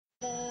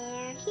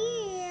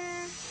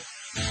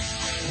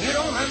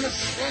don't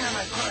understand.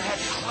 I could have had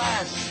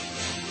class.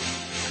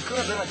 I could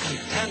have been a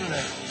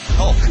contender.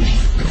 Hulk.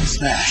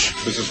 Smash.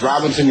 Mrs.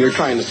 Robinson, you're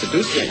trying to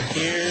seduce me.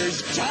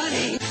 Here's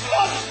Johnny.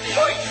 What do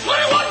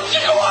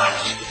you want?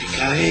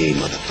 Yippee-ki-yay,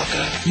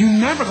 motherfucker. You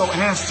never go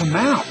ass to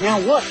mouth.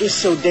 Now what is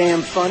so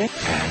damn funny?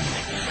 And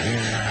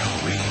here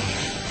we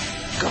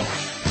go.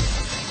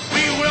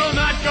 We will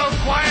not go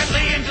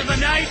quietly into the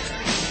night.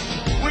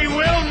 We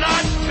will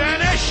not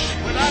vanish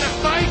without a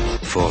fight.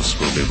 The Force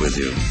will be with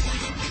you.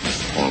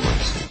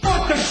 Always.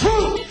 But the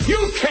truth!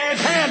 You can't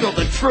handle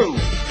the truth!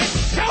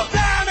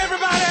 Showtime,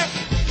 everybody!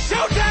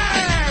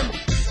 Showtime!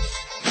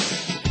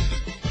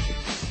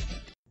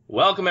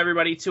 Welcome,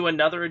 everybody, to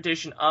another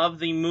edition of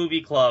the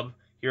Movie Club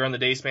here on the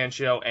Daceman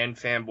Show and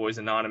Fanboys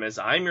Anonymous.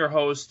 I'm your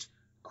host,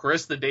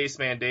 Chris the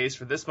Daceman Dace,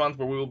 for this month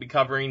where we will be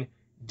covering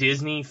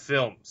Disney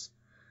films.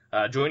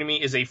 Joining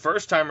me is a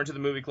first-timer to the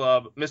Movie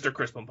Club, Mr.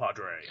 Chris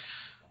Pompadre.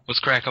 What's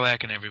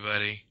crack-a-lackin',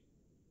 everybody?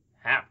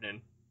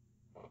 Happening.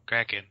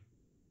 Crackin'.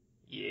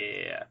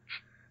 Yeah.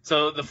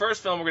 So the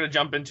first film we're going to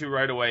jump into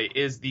right away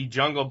is The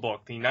Jungle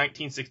Book, the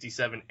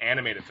 1967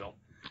 animated film.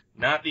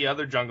 Not the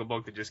other Jungle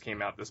Book that just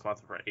came out this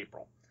month for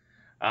April.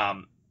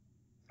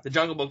 The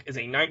Jungle Book is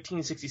a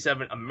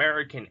 1967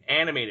 American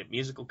animated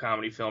musical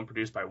comedy film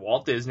produced by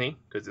Walt Disney,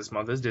 because this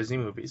month is Disney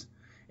movies,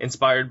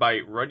 inspired by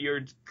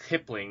Rudyard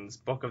Kipling's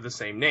book of the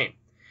same name.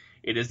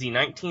 It is the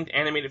 19th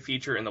animated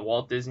feature in the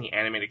Walt Disney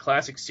Animated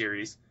Classics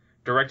series,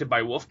 directed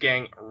by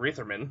Wolfgang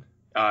Reitherman.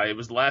 It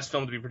was the last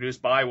film to be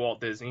produced by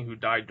Walt Disney, who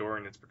died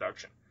during its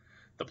production.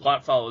 The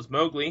plot follows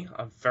Mowgli,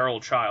 a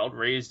feral child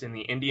raised in the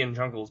Indian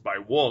jungles by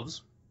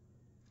wolves,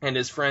 and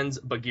his friends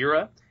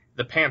Bagheera,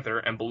 the panther,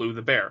 and Baloo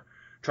the bear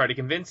try to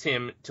convince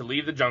him to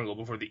leave the jungle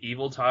before the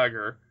evil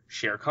tiger,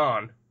 Shere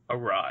Khan,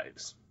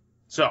 arrives.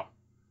 So,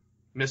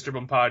 Mr.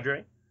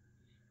 Bompadre,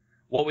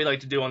 what we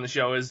like to do on the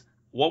show is,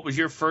 what was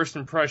your first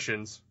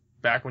impressions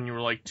back when you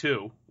were like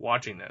 2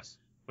 watching this,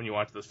 when you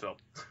watched this film?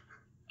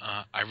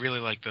 I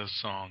really like those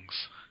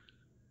songs.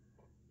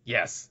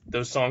 Yes,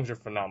 those songs are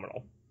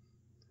phenomenal.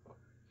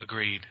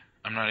 Agreed.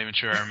 I'm not even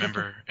sure I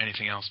remember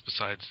anything else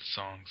besides the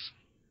songs.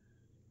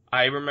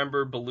 I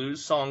remember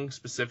Baloo's song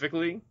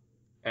specifically,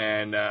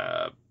 and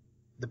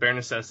The Bare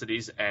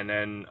Necessities, and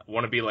then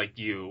Wanna Be Like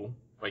You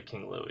by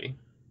King Louie.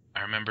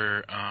 I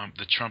remember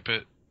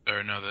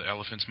the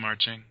elephants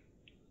marching.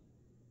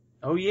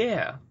 Oh,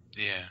 yeah.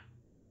 Yeah.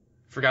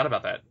 Forgot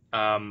about that.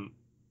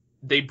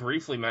 They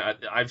briefly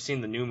met. I've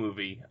seen the new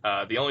movie.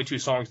 The only 2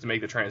 songs to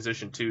make the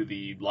transition to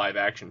the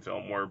live-action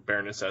film were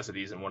Bare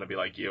Necessities and Wanna Be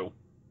Like You.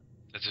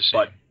 That's a shame.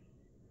 But,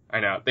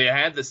 I know. They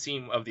had the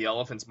scene of the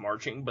elephants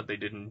marching, but they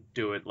didn't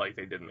do it like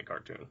they did in the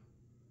cartoon.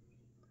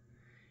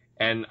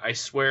 And I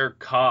swear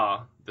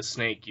Kaa, the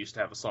snake, used to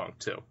have a song,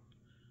 too.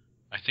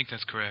 I think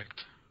that's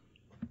correct.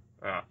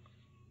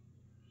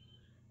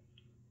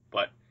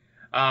 But,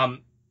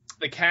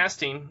 the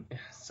casting,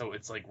 so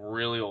it's like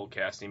really old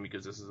casting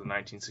because this is a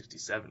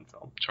 1967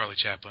 film. Charlie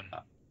Chaplin.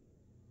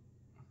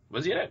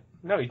 Was he in it?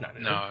 No, he's not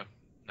in it. No.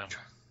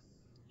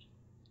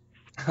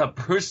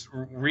 Bruce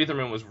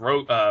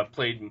Reitherman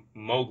played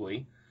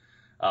Mowgli.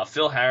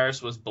 Phil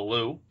Harris was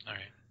Baloo. All right.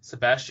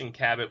 Sebastian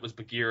Cabot was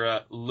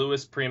Bagheera.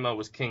 Louis Prima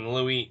was King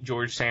Louie.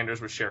 George Sanders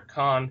was Shere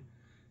Khan.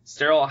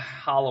 Sterling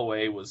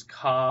Holloway was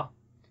Kaa.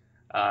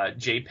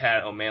 J.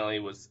 Pat O'Malley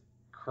was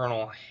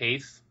Colonel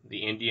Hayth,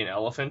 the Indian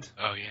elephant.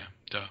 Oh, yeah.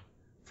 Duh.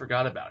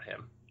 Forgot about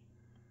him.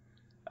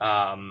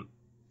 And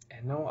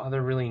no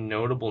other really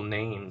notable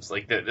names.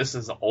 Like, this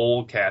is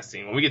old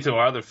casting. When we get to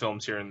our other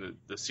films here in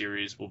the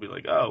series, we'll be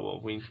like, oh, well,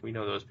 we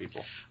know those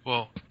people.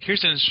 Well,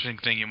 here's an interesting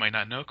thing you might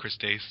not know, Chris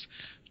Dace.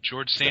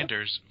 George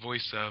Sanders,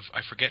 voice of,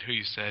 I forget who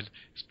you said,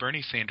 is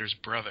Bernie Sanders'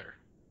 brother.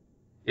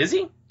 Is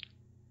he?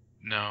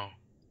 No.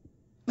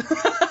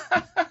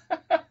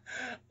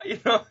 You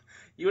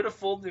would have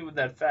fooled me with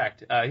that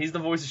fact. He's the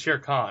voice of Shere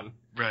Khan.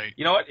 Right.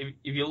 You know what? If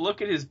you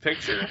look at his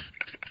picture,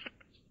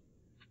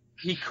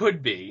 he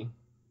could be.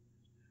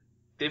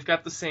 They've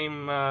got the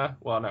same,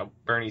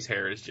 Bernie's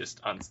hair is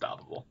just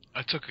unstoppable.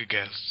 I took a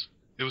guess.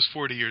 It was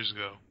 40 years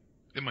ago.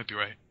 It might be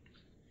right.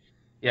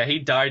 Yeah, he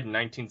died in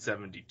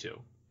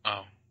 1972.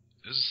 Oh.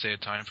 This is a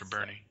sad time for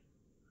Bernie.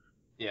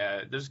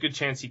 Yeah, there's a good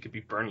chance he could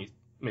be Bernie's,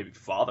 maybe,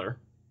 father.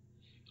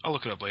 I'll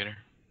look it up later.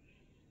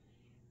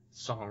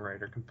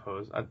 Songwriter,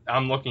 composer.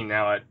 I'm looking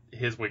now at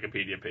his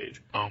Wikipedia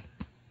page. Oh.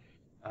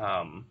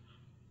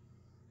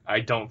 I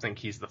don't think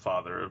he's the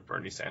father of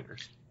Bernie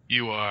Sanders.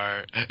 You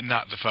are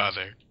not the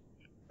father.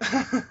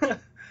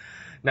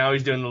 Now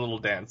he's doing the little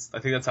dance. I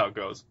think that's how it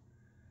goes.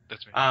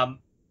 That's right.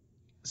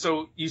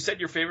 So you said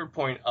your favorite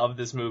point of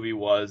this movie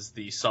was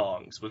the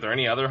songs. Were there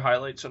any other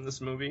highlights from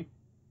this movie?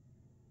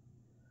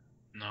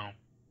 No.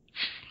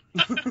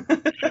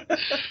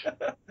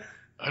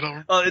 I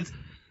don't. Well,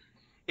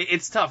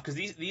 it's tough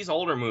because these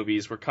older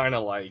movies were kind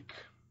of like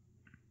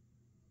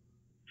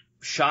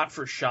shot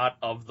for shot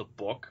of the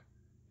book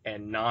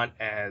and not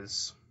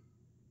as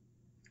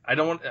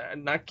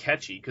not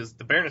catchy, because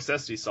the Bare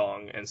Necessity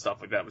song and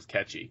stuff like that was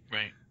catchy.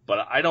 Right.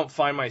 But I don't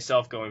find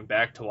myself going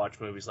back to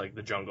watch movies like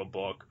The Jungle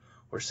Book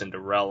or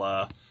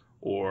Cinderella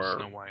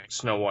or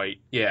Snow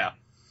White. Yeah.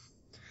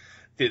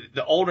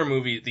 The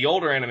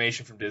older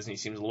animation from Disney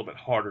seems a little bit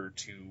harder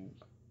to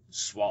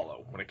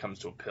swallow when it comes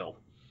to a pill.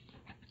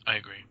 I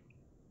agree.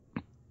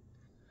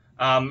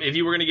 If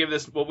you were going to give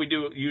this, what we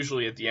do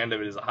usually at the end of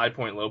it is a high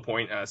point, low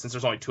point. Since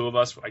there's only 2 of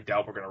us, I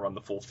doubt we're going to run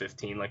the full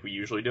 15 like we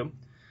usually do.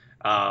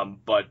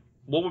 But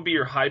what would be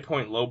your high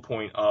point, low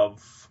point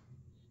of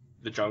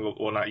the Jungle?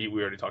 Well, not you.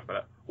 We already talked about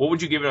that. What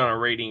would you give it on a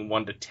rating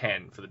 1 to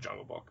 10 for the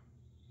Jungle Book?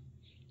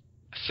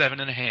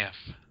 7.5.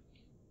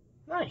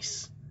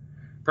 Nice.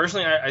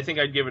 Personally, I think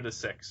I'd give it a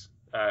 6.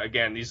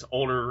 Again, these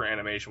older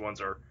animation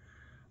ones are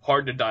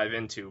hard to dive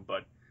into,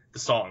 but the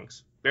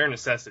songs, bare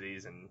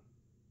necessities, and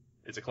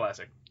it's a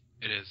classic.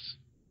 It is.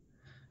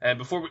 And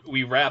before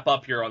we wrap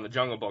up here on the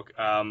Jungle Book,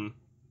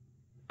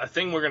 a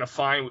thing we're going to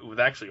find with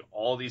actually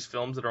all these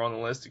films that are on the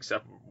list,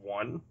 except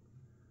one,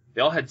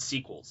 they all had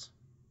sequels.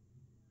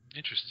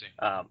 Interesting.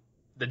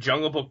 The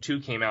Jungle Book 2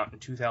 came out in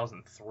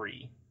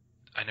 2003.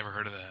 I never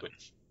heard of that.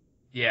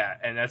 Yeah,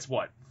 and that's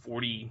what,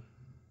 40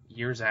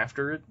 years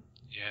after it?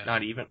 Yeah.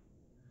 Not even.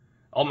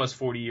 Almost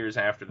 40 years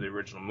after the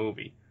original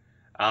movie.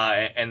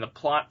 And the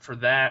plot for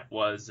that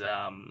was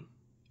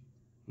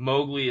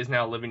Mowgli is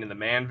now living in the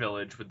man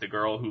village with the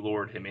girl who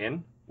lured him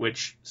in,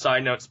 which,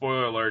 side note,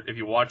 spoiler alert, if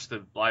you watch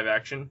the live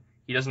action,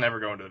 he doesn't ever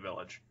go into the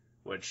village,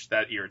 which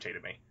that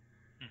irritated me.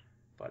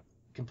 But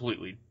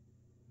completely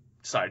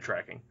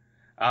sidetracking.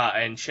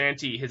 And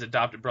Shanti, his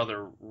adopted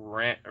brother,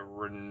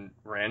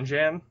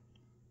 Ranjan?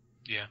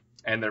 Yeah.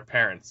 And their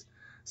parents.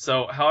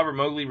 So, however,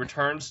 Mowgli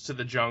returns to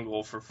the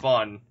jungle for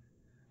fun,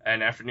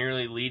 and after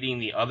nearly leading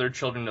the other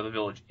children of the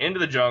village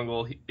into the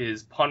jungle, he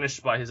is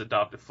punished by his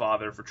adoptive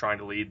father for trying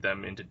to lead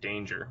them into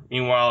danger.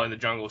 Meanwhile, in the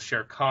jungle,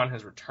 Shere Khan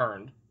has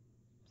returned.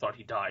 Thought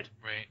he died.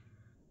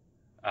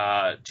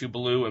 Right. To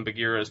Baloo and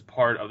Bagheera as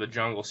part of the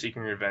jungle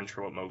seeking revenge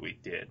for what Mowgli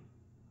did.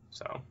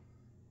 So.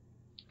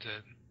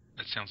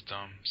 That sounds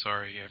dumb.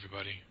 Sorry,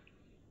 everybody.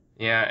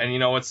 Yeah, and you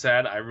know what's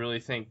sad? I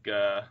really think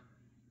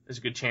there's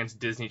a good chance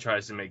Disney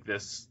tries to make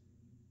this,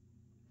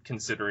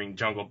 considering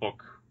Jungle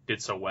Book did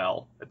so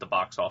well at the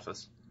box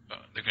office.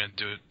 They're going to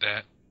do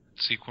that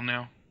sequel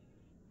now?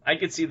 I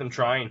could see them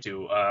trying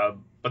to,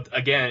 but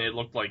again, it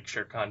looked like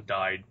Shere Khan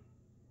died,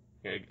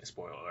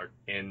 spoiler alert,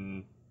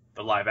 in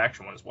the live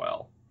action one as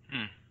well.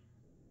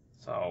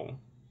 So,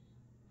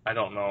 I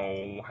don't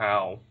know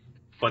how.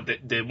 But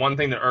the one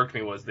thing that irked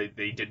me was they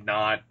did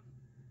not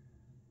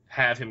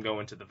have him go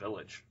into the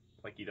village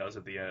like he does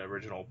at the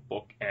original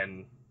book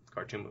and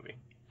cartoon movie.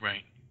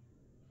 Right.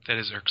 That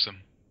is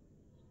irksome.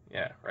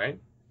 Yeah, right?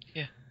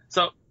 Yeah.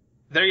 So,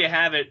 there you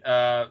have it.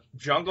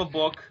 Jungle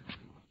Book,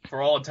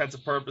 for all intents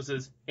and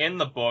purposes, in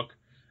the book.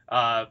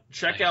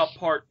 Check out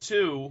part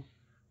 2,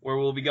 where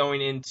we'll be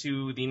going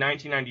into the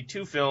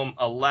 1992 film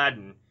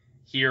Aladdin,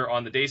 here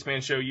on the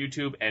Daceman Show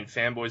YouTube and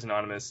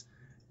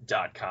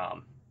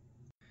fanboysanonymous.com.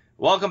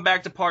 Welcome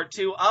back to part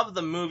 2 of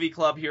the Movie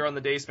Club here on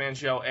the Daceman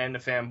Show and the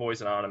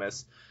Fanboys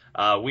Anonymous.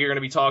 We are going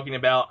to be talking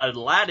about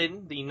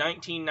Aladdin, the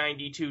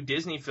 1992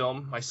 Disney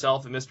film,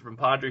 myself and Mr.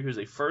 Pampadre, who's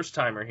a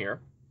first-timer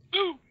here.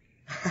 Ooh.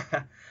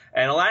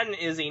 And Aladdin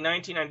is a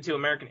 1992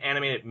 American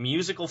animated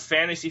musical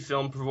fantasy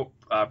film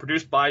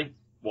produced by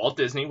Walt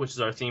Disney, which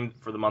is our theme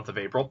for the month of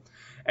April,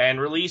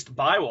 and released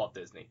by Walt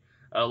Disney.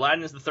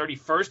 Aladdin is the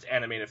 31st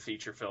animated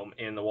feature film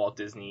in the Walt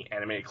Disney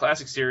Animated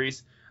Classic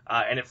series,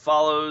 and it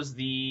follows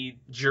the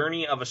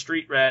journey of a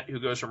street rat who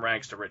goes from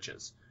rags to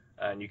riches,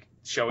 and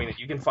showing that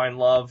you can find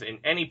love in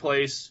any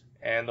place,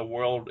 and the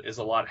world is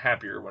a lot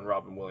happier when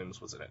Robin Williams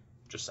was in it.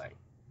 Just saying.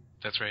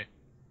 That's right.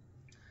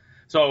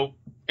 So,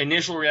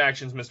 initial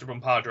reactions, Mr.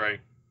 Pampadre,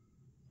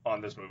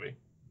 on this movie.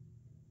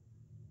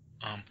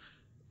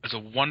 It's a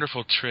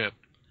wonderful trip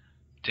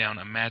down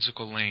a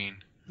magical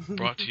lane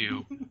brought to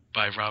you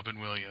by Robin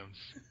Williams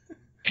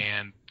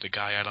and the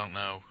guy I don't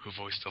know who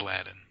voiced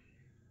Aladdin.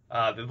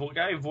 The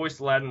guy who voiced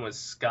Aladdin was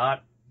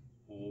Scott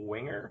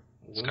Winger?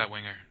 Scott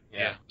Winger.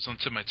 Yeah. It's on the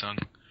tip of my tongue.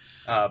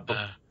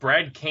 But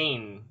Brad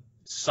Kane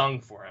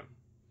sung for him.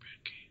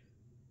 Brad Kane.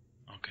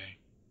 Okay.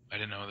 I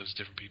didn't know there was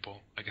different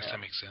people. I guess that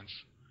makes sense.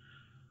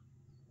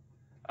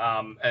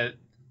 I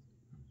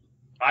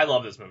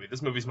love this movie.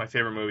 This movie's my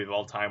favorite movie of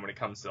all time when it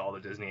comes to all the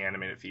Disney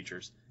animated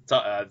features.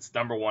 It's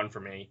number one for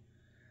me.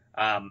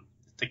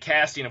 The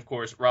casting, of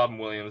course, Robin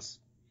Williams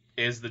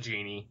is the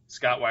genie.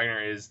 Scott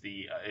Wagner is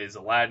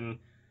Aladdin.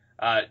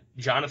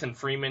 Jonathan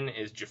Freeman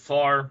is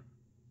Jafar.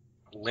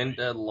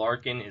 Linda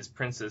Larkin is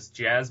Princess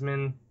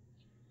Jasmine.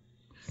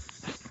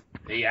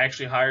 They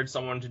actually hired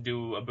someone to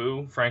do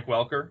Abu, Frank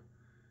Welker.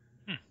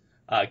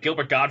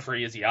 Gilbert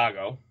Godfrey is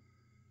Iago.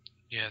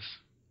 Yes.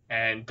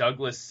 And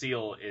Douglas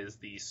Seal is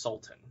the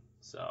Sultan.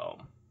 So,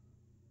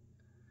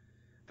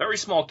 very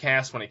small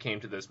cast when it came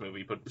to this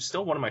movie, but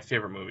still one of my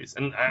favorite movies.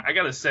 And I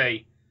gotta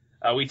say,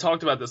 we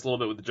talked about this a little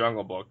bit with the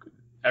Jungle Book.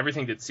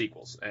 Everything did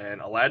sequels,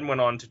 and Aladdin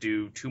went on to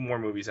do 2 more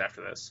movies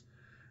after this.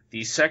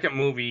 The second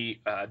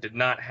movie did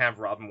not have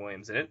Robin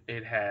Williams in it.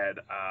 It had,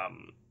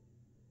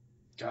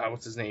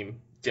 what's his name?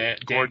 Dan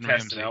Gordon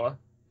Castanella.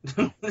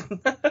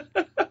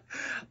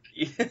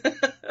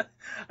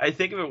 I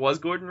think if it was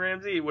Gordon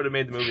Ramsay, it would have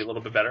made the movie a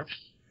little bit better.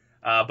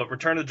 But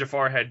Return of the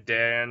Jafar had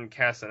Dan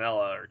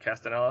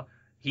Castanella.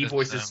 He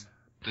voices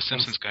the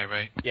Simpsons guy,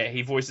 right? Yeah,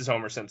 he voices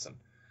Homer Simpson.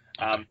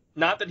 Okay.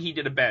 Not that he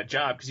did a bad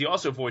job, because he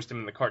also voiced him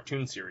in the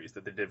cartoon series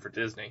that they did for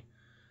Disney.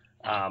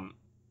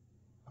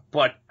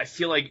 But I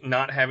feel like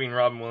not having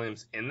Robin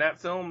Williams in that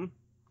film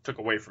took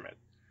away from it.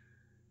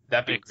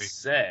 That being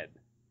said,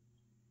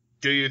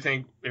 do you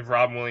think if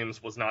Robin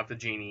Williams was not the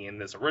genie in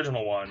this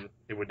original one,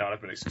 it would not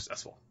have been as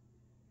successful?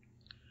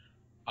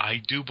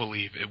 I do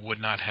believe it would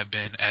not have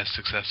been as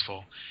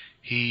successful.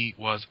 He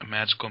was a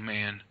magical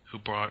man who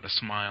brought a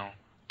smile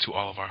to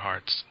all of our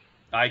hearts.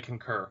 I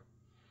concur.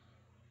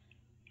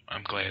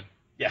 I'm glad.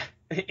 Yeah,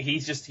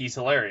 he's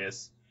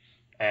hilarious.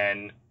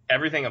 And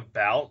everything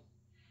about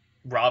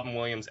Robin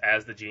Williams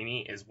as the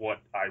genie is what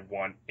I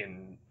want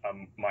in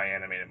my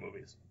animated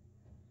movies.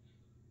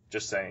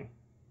 Just saying.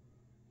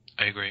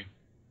 I agree.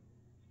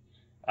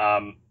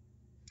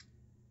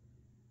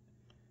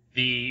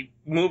 The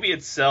movie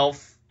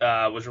itself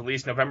was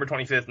released November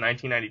 25th,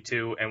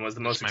 1992, and was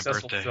the most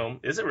successful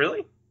film. Is it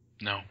really?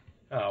 No.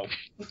 Oh.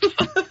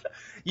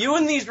 You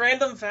and these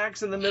random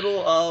facts in the middle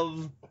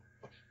of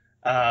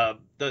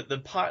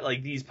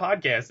these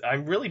podcasts,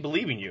 I'm really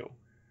believing you.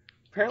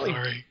 Apparently,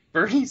 Sorry.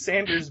 Bernie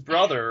Sanders'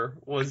 brother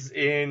was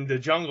in The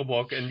Jungle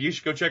Book, and you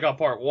should go check out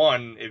part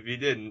 1 if you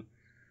didn't,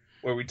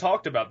 where we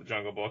talked about The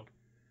Jungle Book.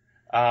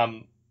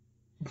 And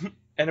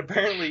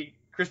apparently,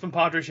 Crispin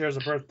Padre shares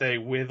a birthday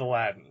with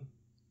Aladdin.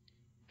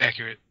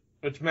 Accurate.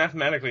 Which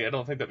mathematically, I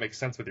don't think that makes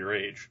sense with your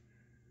age.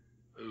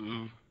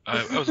 Ooh,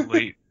 I was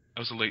late. I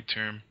was a late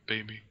term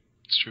baby.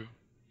 It's true.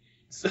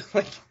 So,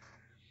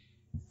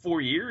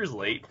 4 years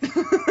late. You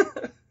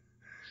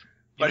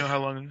know how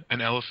long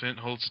an elephant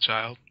holds a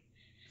child?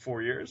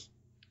 4 years?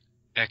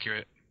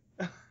 Accurate.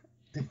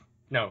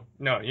 No,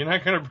 you're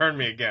not going to burn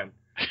me again.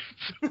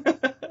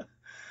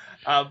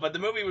 But the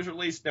movie was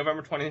released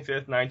November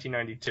 25th,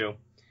 1992,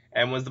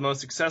 and was the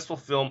most successful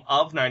film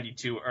of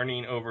 92,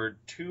 earning over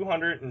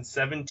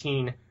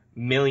 $217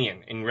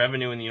 million in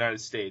revenue in the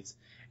United States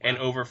and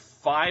over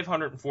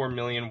 $504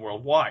 million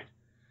worldwide.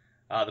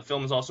 The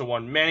film has also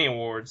won many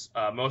awards,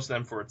 most of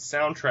them for its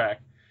soundtrack,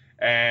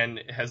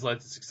 and has led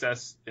to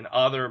success in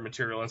other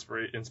material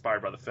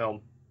inspired by the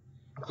film,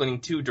 including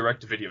 2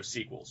 direct-to-video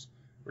sequels,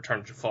 Return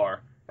of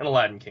Jafar and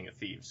Aladdin, King of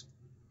Thieves.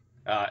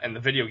 And the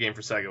video game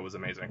for Sega was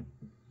amazing.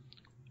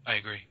 I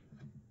agree.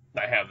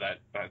 I have that.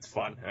 It's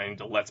fun. I need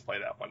to let's play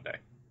that one day.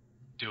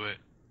 Do it.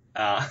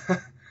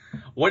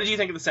 What did you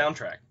think of the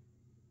soundtrack?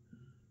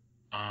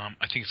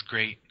 I think it's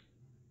great.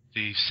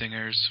 The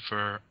singers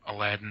for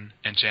Aladdin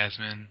and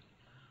Jasmine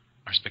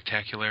are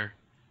spectacular,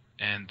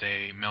 and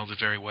they melded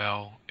very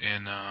well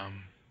in, I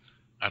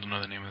don't know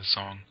the name of the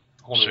song.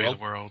 A Whole New Show You World?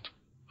 the World.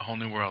 A Whole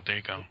New World, there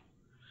you go.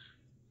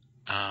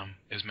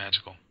 It was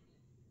magical.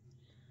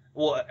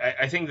 Well,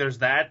 I think there's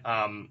that.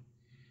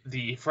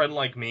 The Friend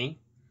Like Me,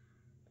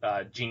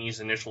 Genie's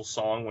initial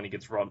song when he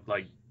gets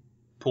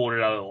pulled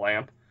it out of the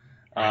lamp.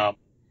 Right.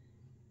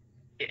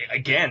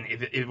 Again,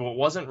 if it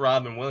wasn't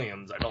Robin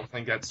Williams, I don't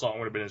think that song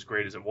would have been as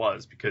great as it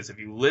was, because if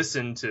you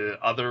listen to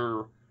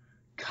other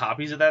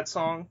copies of that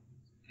song,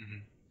 Mm-hmm.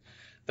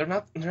 they're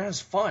not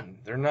as fun.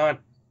 They're not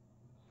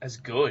as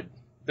good.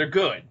 They're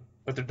good,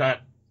 but they're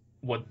not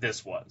what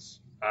this was.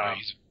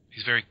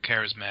 He's very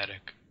charismatic.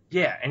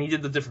 Yeah, and he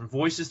did the different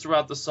voices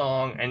throughout the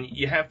song, and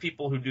you have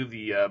people who do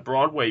the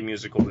Broadway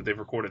musical that they've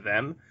recorded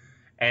them,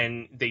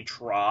 and they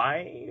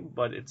try,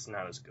 but it's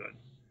not as good.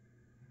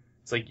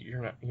 It's like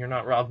you're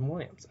not Robin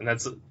Williams, and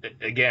that's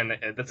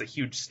a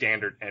huge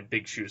standard and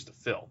big shoes to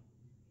fill.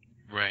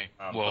 Right.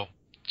 Well,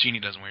 Genie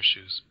doesn't wear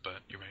shoes, but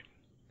you're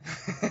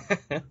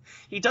right.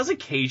 He does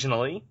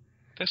occasionally.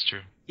 That's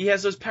true. He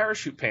has those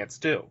parachute pants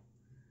too.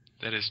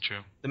 That is true.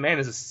 The man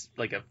is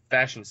like a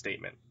fashion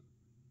statement.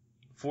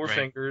 4 Right.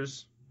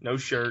 fingers, no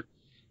shirt,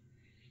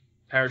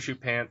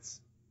 parachute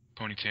pants.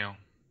 Ponytail.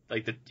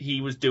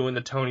 He was doing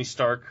the Tony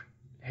Stark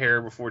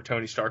hair before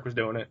Tony Stark was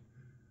doing it,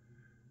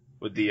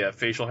 with the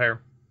facial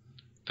hair.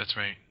 That's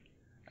right.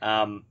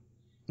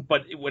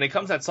 But when it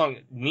comes to that song,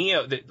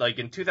 Neo,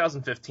 in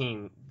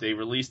 2015, they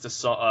released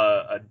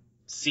a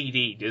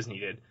CD, Disney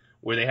did,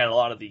 where they had a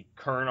lot of the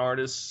current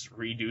artists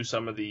redo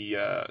some of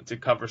the, to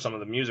cover some of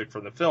the music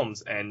from the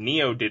films, and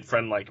Neo did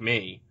Friend Like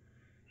Me,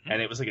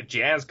 and it was like a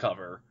jazz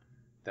cover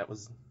that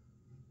was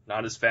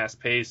not as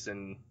fast-paced,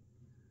 and...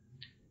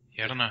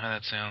 Yeah, I don't know how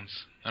that sounds.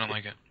 I don't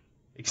like it.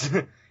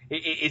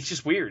 It's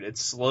just weird.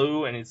 It's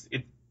slow, and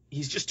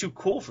he's just too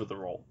cool for the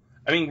role.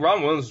 I mean,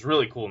 Robin Williams was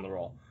really cool in the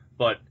role,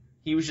 but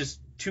he was just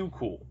too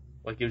cool.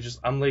 It was just,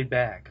 I'm laid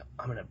back.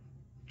 I'm in a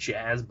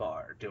jazz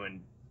bar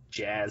doing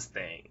jazz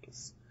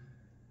things.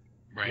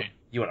 Right.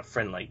 You want a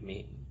friend like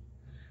me?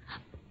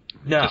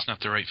 No. That's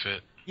not the right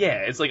fit. Yeah,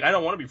 it's like, I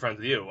don't want to be friends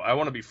with you. I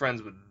want to be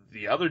friends with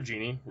the other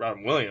genie,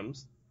 Robin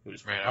Williams,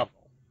 who's Right.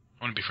 phenomenal.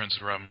 I want to be friends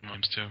with Robin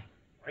Williams, too.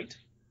 Right?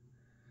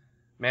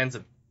 Man's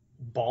a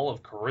ball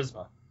of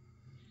charisma.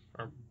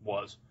 Or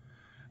was.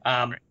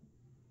 Right.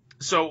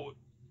 So,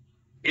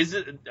 is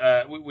it,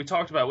 we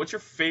talked about, what's your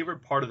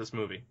favorite part of this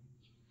movie?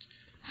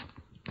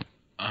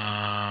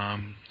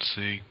 Let's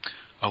see.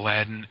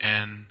 Aladdin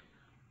and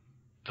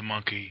the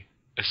monkey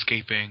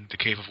escaping the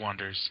Cave of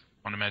Wonders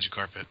on a magic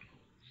carpet.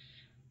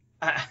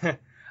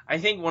 I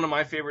think one of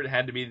my favorite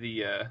had to be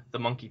the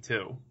monkey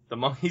too. The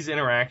monkey's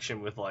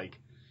interaction with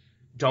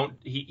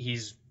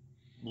he's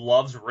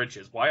loves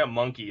riches. Why a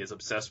monkey is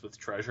obsessed with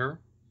treasure,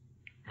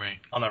 Right.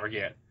 I'll never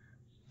get.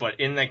 But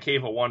in that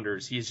Cave of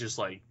Wonders, he's just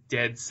like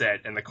dead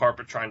set, and the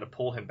carpet trying to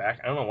pull him back.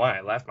 I don't know why.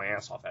 I laughed my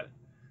ass off at it.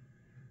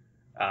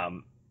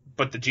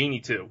 But the genie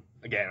too.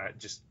 Again, I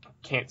just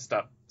can't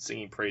stop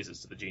singing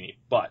praises to the genie.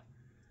 But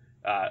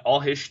all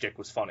his shtick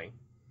was funny.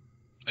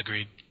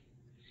 Agreed.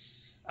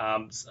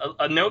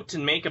 A note to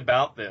make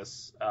about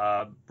this: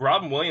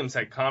 Robin Williams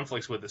had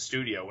conflicts with the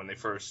studio when they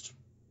first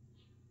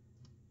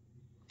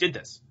did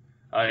this.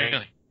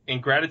 Really? In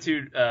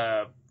gratitude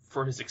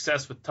for his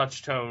success with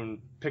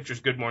Touchstone Pictures'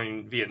 Good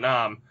Morning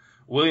Vietnam,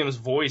 Williams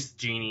voiced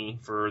Genie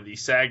for the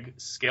SAG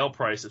scale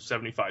price of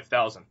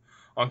 $75,000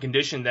 on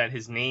condition that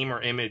his name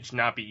or image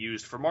not be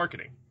used for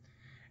marketing,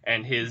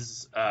 and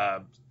his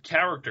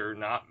character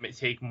not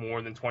take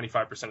more than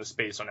 25% of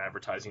space on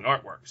advertising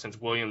artwork,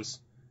 since Williams'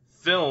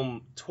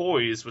 film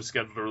Toys was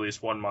scheduled to release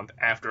 1 month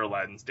after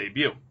Aladdin's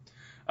debut.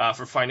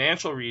 For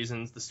financial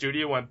reasons, the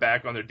studio went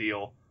back on their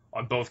deal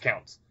on both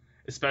counts,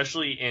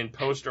 especially in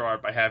poster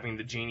art by having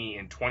the genie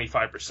in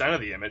 25%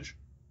 of the image,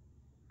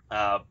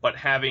 but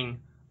having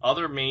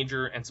other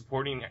major and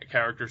supporting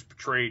characters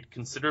portrayed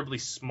considerably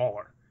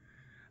smaller.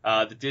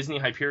 The Disney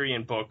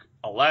Hyperion book,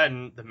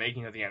 Aladdin, The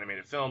Making of the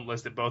Animated Film,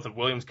 listed both of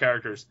Williams'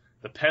 characters,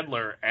 the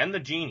peddler and the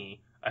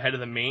genie, ahead of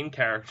the main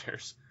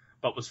characters,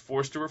 but was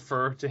forced to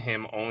refer to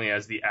him only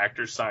as the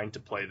actor signed to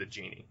play the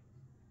genie.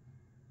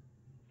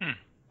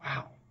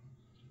 Wow.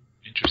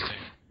 Interesting.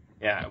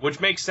 Yeah, which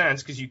makes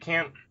sense, because you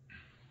can't,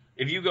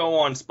 if you go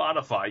on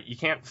Spotify, you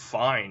can't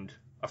find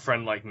A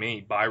Friend Like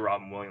Me by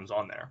Robin Williams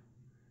on there.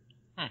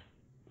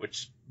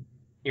 Which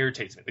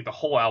irritates me. Like, the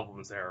whole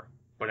album's there,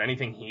 but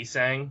anything he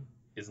sang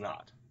is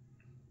not.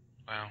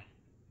 Wow.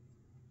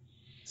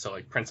 So,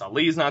 like, Prince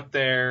Ali's not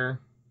there,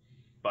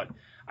 but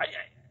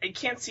I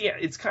can't see it.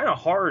 It's kind of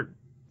hard,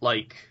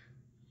 like,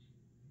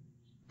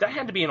 that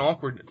had to be an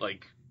awkward,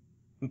 like,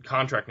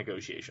 contract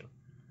negotiation.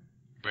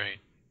 Right.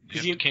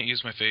 Because You can't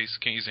use my face,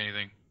 can't use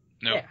anything.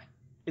 No. Yeah.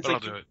 It's But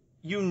like, I'll do it.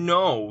 you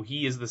know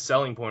he is the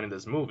selling point of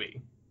this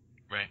movie.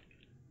 Right.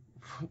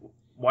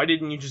 Why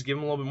didn't you just give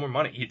him a little bit more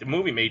money? The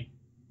movie made,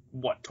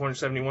 what,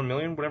 $271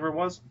 million, whatever it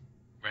was?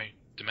 Right.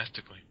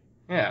 Domestically.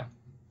 Yeah.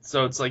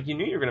 So it's like, you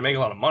knew you were going to make a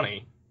lot of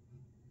money.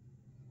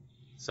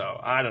 So,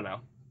 I don't know.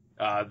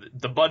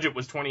 The budget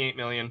was $28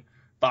 million.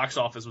 Box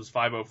office was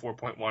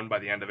 $504.1 by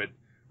the end of it.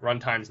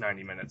 Runtime's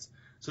 90 minutes.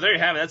 So there you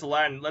have it. That's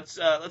Aladdin. Let's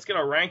get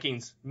our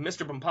rankings.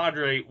 Mr.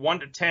 Bompadre, 1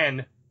 to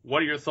 10.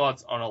 What are your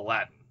thoughts on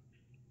Aladdin?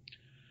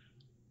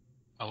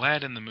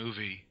 Aladdin the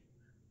movie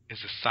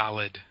is a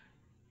solid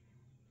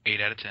 8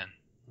 out of 10.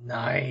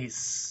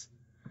 Nice.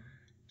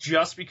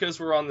 Just because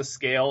we're on the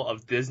scale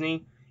of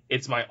Disney,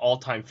 it's my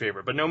all-time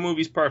favorite. But no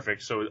movie's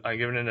perfect, so I'm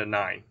giving it a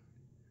 9.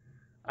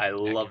 I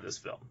love this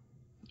film.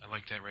 I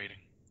like that rating.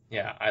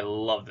 Yeah, I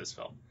love this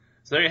film.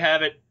 So there you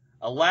have it.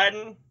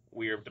 Aladdin,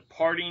 we are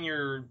departing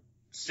your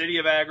city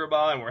of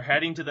Agrabah, and we're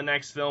heading to the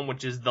next film,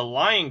 which is The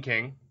Lion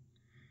King,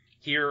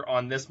 here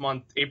on this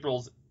month,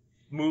 April's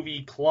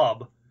Movie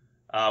Club,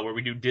 where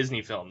we do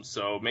Disney films.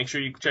 So make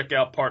sure you check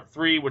out Part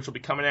 3, which will be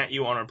coming at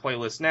you on our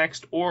playlist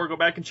next, or go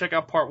back and check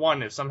out Part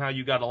 1 if somehow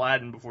you got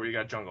Aladdin before you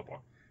got Jungle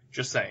Book.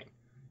 Just saying.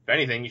 If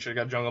anything, you should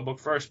have got Jungle Book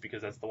first,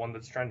 because that's the one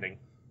that's trending.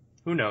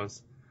 Who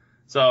knows?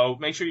 So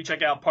make sure you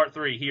check out Part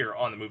 3 here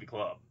on the Movie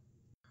Club.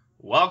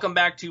 Welcome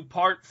back to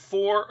Part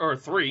 3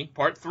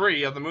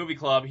 of the Movie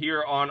Club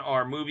here on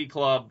our Movie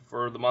Club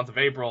for the month of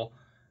April,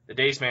 the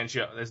Daceman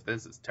Show.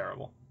 This is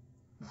terrible.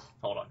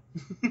 Hold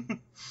on.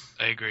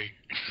 I agree.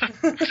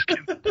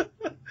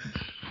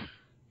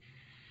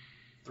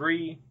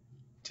 3,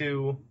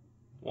 2,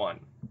 1.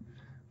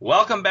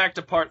 Welcome back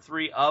to Part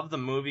 3 of the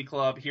Movie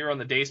Club here on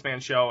the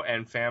Daceman Show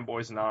and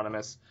Fanboys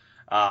Anonymous.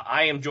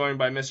 I am joined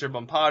by Mr.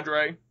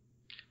 Bompadre.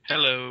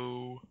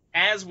 Hello.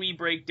 As we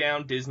break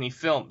down Disney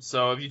films.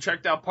 So if you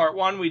checked out Part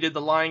 1, we did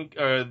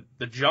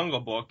the Jungle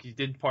Book. You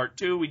did Part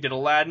 2, we did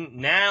Aladdin.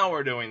 Now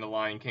we're doing The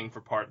Lion King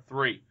for Part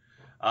 3.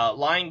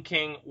 Lion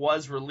King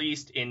was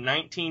released in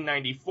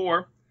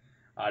 1994.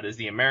 It is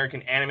the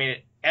American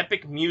animated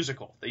epic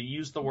musical. They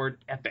use the word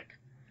epic.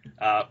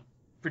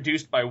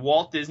 Produced by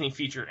Walt Disney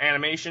Feature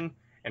Animation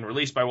and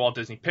released by Walt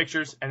Disney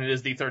Pictures, and it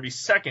is the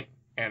 32nd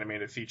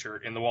animated feature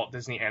in the Walt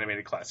Disney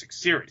Animated Classics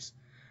series.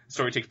 The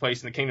story takes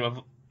place in the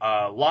kingdom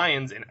of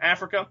lions in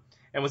Africa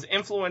and was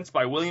influenced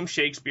by William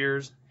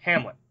Shakespeare's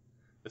Hamlet.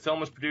 The film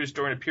was produced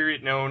during a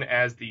period known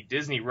as the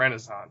Disney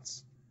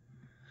Renaissance.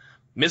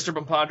 Mr.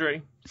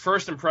 Bompadre,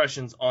 first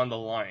impressions on The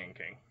Lion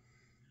King.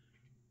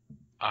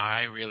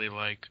 I really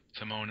like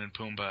Timon and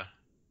Pumbaa.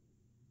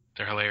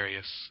 They're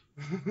hilarious.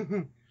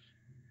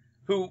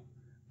 Who,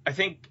 I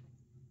think,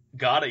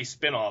 got a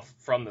spin-off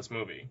from this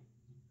movie.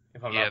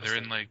 If I'm not They're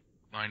mistaken. in like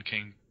Lion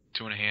King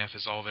 2.5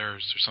 is all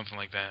theirs or something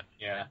like that.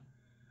 Yeah.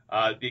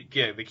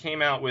 They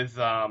came out with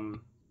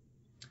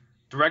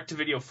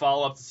direct-to-video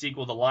follow-up to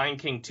sequel The Lion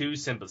King 2,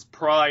 Simba's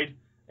Pride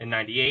in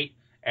 98,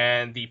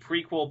 and the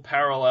prequel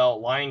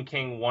parallel Lion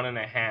King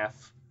 1.5,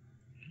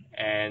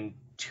 and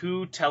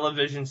 2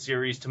 television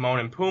series Timon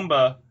and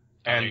Pumbaa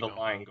and The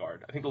Lion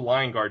Guard. I think The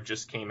Lion Guard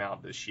just came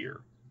out this year.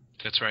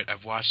 That's right.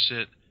 I've watched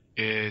it.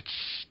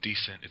 It's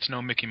decent. It's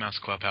no Mickey Mouse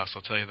Clubhouse,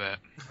 I'll tell you that.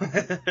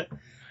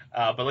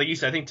 But like you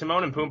said, I think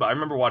Timon and Pumbaa, I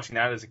remember watching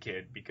that as a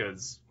kid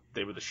because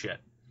they were the shit.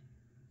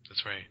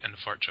 That's right. And the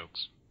fart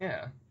jokes.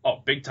 Yeah.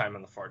 Oh, big time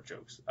on the fart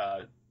jokes.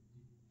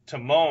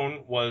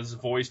 Timon was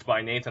voiced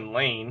by Nathan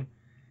Lane,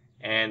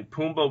 and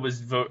Pumbaa was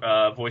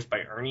voiced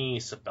by Ernie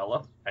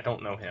Sabella. I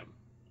don't know him.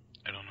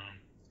 I don't know.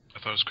 I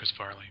thought it was Chris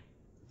Farley.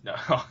 No.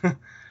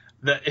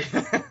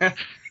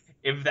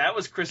 If that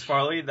was Chris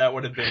Farley, that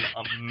would have been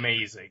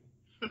amazing.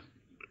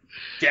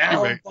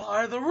 Down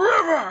by the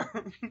river!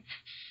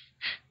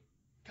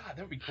 God, that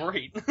would be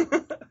great.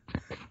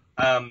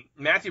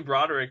 Matthew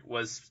Broderick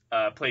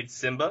played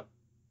Simba,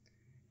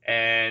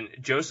 and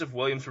Joseph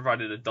Williams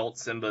provided adult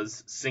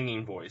Simba's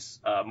singing voice.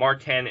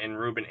 Mark Henn and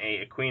Ruben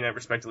A. Aquina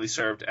respectively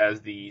served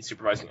as the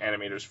supervising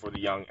animators for the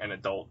young and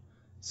adult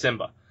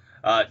Simba.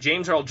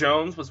 James Earl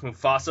Jones was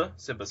Mufasa,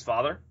 Simba's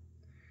father.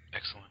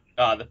 Excellent.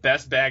 The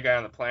best bad guy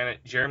on the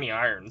planet, Jeremy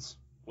Irons,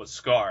 was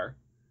Scar.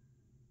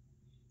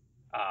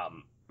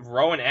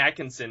 Rowan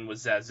Atkinson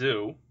was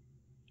Zazu.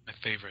 My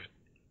favorite.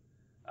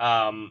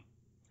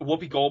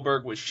 Whoopi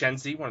Goldberg was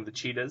Shenzi, one of the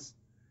cheetahs.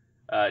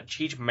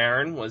 Cheech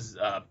Marin was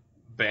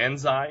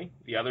Banzai,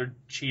 the other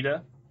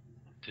cheetah.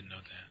 Didn't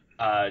know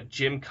that.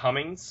 Jim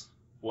Cummings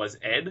was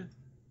Ed.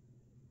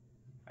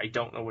 I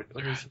don't know what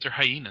they're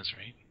hyenas,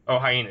 right? Oh,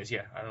 hyenas,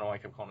 yeah. I don't know why I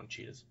kept calling them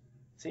cheetahs.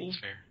 See? That's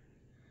fair.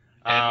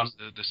 Ed was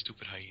the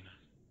stupid hyena.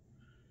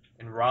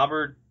 And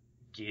Robert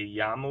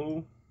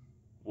Guillemot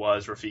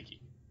was Rafiki.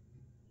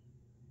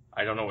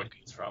 I don't know what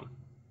he's from.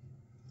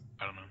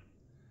 I don't know.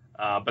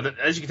 But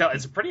as you can tell,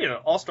 it's a pretty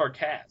all-star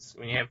cast.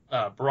 When you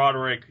have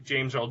Broderick,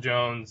 James Earl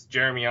Jones,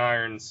 Jeremy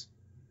Irons,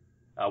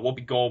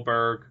 Whoopi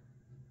Goldberg,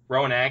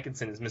 Rowan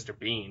Atkinson is Mr.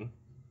 Bean.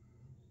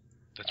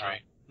 That's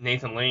right.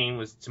 Nathan Lane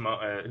was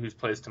who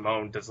plays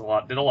Timon. Did a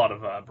lot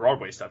of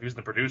Broadway stuff. He was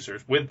the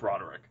producers with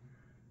Broderick.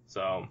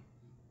 So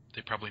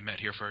they probably met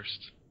here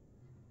first.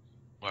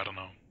 Well, I don't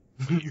know.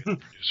 But you got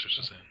the producers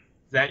was in.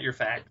 Is that your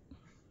fact?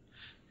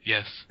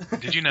 Yes.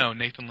 Did you know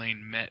Nathan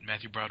Lane met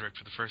Matthew Broderick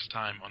for the first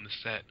time on the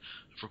set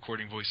of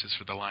recording voices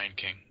for The Lion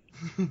King?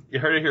 You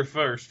heard it here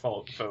first,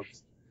 folks.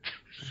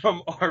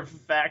 From our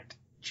fact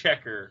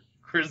checker,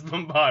 Chris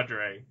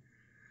Bompadre.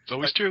 It's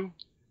always true.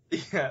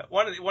 Yeah.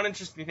 One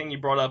interesting thing you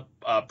brought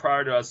up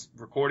prior to us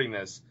recording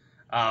this.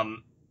 I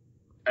don't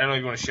know if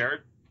you want to share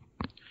it.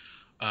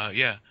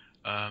 Yeah.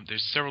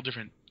 There's several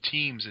different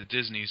teams at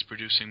Disney's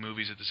producing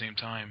movies at the same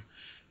time,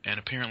 and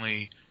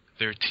apparently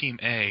their Team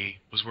A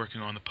was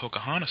working on the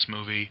Pocahontas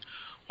movie,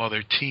 while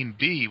their Team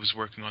B was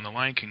working on the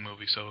Lion King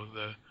movie. So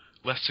the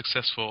less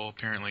successful,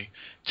 apparently,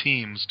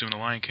 team was doing the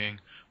Lion King,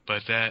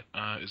 but that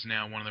is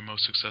now one of their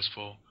most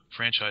successful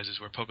franchises,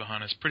 where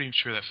Pocahontas, pretty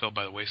sure that fell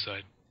by the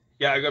wayside.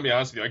 Yeah, I gotta be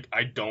honest with you,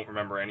 I don't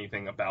remember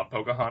anything about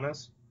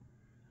Pocahontas.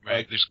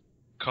 Right, there's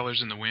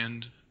Colors in the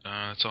Wind,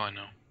 that's all I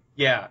know.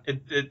 Yeah,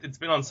 it's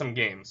been on some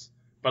games,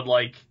 but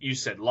like you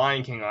said,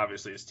 Lion King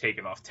obviously has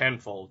taken off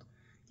tenfold.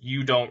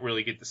 You don't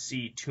really get to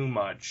see too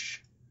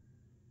much,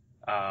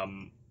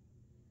 you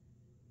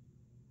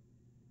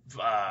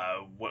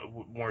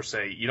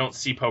don't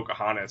see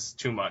Pocahontas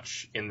too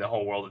much in the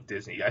whole world of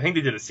Disney. I think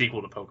they did a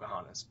sequel to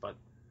Pocahontas, but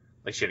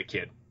like she had a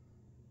kid.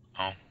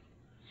 Oh.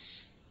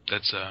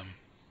 That's,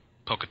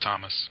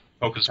 Pocahontas.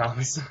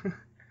 Pocahontas.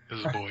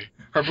 His boy.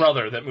 Her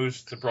brother that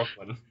moves to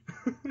Brooklyn.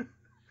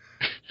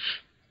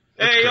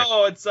 Hey,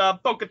 yo, it's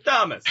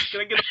Pocahontas.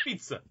 Can I get a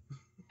pizza?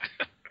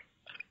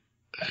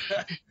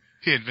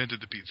 He invented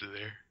the pizza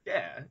there.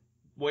 Yeah,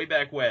 way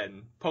back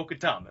when.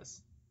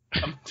 Pocahontas.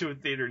 Come to a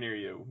theater near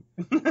you.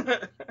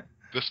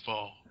 This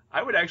fall.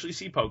 I would actually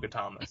see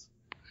Pocahontas.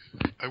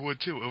 I would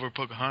too, over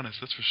Pocahontas,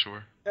 that's for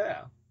sure.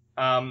 Yeah.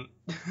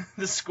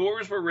 The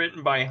scores were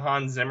written by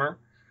Hans Zimmer.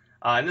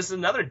 And this is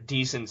another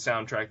decent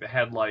soundtrack that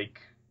had, like,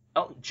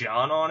 Elton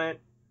John on it.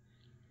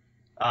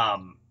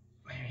 Man,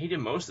 he did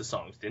most of the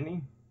songs, didn't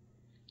he?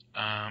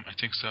 I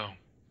think so.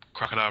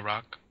 Crocodile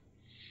Rock?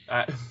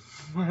 I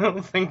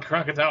don't think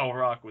Crocodile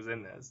Rock was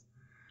in this.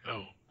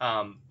 Oh.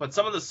 But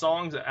some of the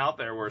songs out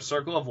there were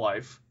Circle of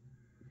Life,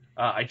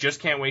 I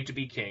Just Can't Wait to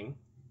Be King.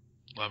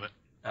 Love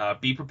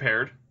it. Be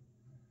Prepared.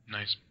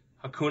 Nice.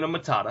 Hakuna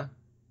Matata.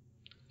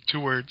 2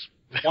 words.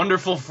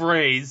 Wonderful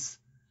phrase.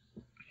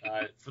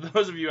 For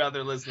those of you out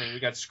there listening, we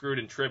got screwed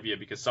in trivia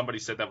because somebody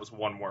said that was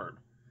 1 word.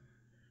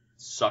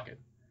 Suck it.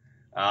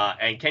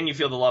 And Can You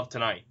Feel the Love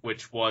Tonight,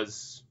 which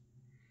was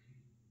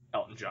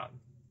Elton John.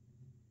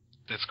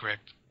 That's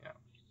correct. Yeah.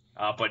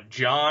 But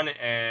John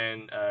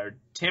and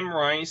Tim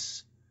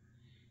Rice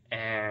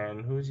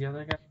and who's the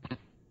other guy?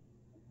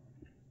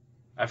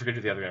 I forget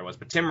who the other guy was,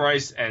 but Tim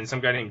Rice and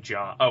some guy named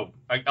John. Oh,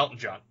 Elton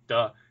John.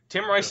 Duh.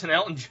 Tim Rice and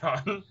Elton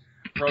John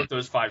wrote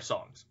those 5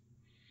 songs.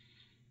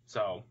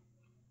 So,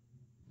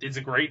 it's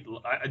a great.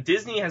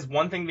 Disney has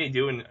one thing they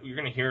do, and you're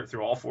gonna hear it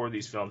through all 4 of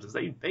these films, is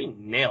they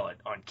nail it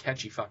on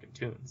catchy fucking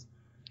tunes.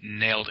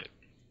 Nailed it.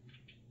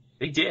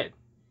 They did.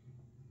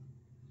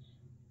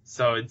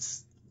 So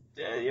it's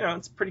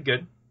it's pretty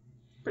good.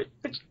 Pretty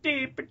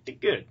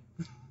good.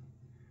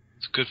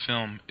 It's a good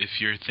film if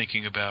you're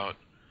thinking about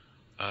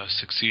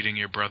succeeding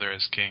your brother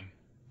as king.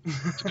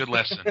 It's a good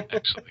lesson,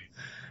 actually.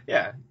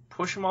 Yeah,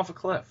 push him off a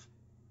cliff.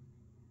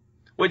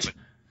 Which But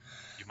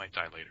you might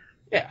die later.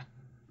 yeah.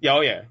 Yeah,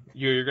 oh yeah.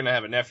 You're gonna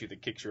have a nephew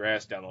that kicks your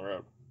ass down the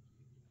road.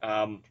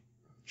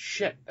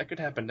 Shit, that could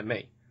happen to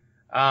me.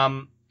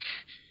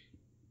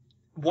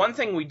 One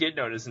thing we did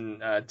notice,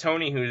 and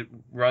Tony, who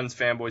runs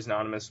Fanboys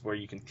Anonymous, where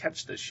you can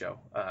catch this show,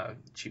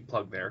 cheap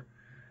plug there,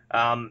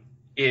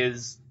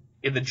 is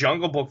in the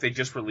Jungle Book they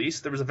just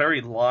released, there was a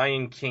very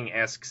Lion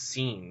King-esque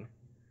scene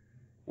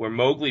where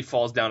Mowgli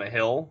falls down a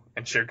hill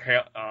and Shere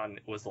Khan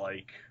was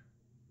like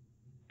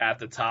at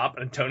the top,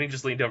 and Tony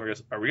just leaned over and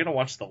goes, "Are we gonna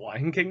watch The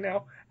Lion King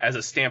now?" As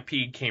a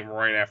stampede came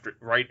right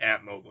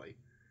at Mowgli.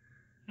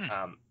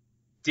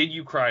 Did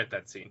you cry at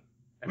that scene?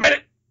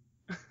 Admit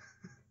it.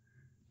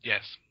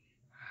 Yes.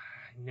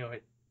 I knew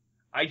it.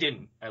 I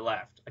didn't. I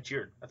laughed. I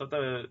cheered. I thought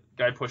the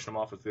guy pushing him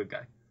off was a good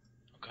guy.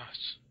 Oh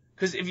gosh.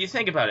 Because if you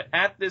think about it,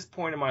 at this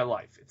point in my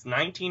life, it's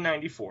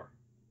 1994.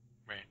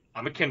 Right.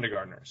 I'm a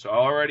kindergartner, so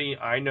already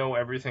I know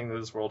everything that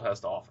this world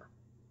has to offer.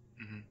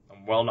 Mm-hmm.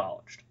 I'm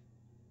well-knowledged.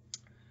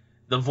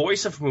 The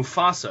voice of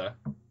Mufasa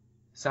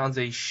sounds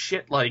a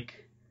shit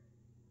like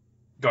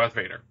Darth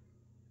Vader.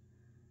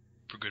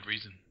 For good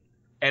reason.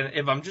 And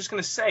if I'm just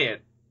going to say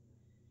it,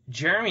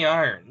 Jeremy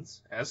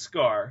Irons, as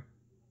Scar,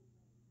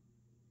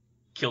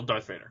 killed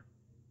Darth Vader.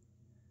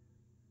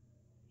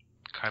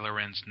 Kylo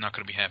Ren's not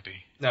going to be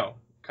happy. No,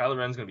 Kylo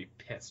Ren's going to be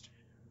pissed.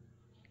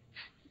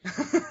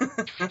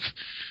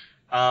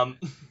 The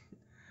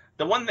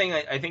one thing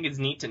I think is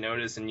neat to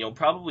notice, and you'll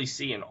probably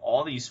see in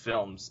all these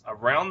films,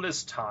 around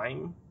this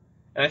time,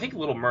 and I think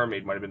Little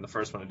Mermaid might have been the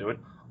first one to do it,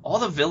 all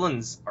the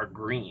villains are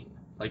green.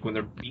 Like, when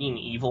they're being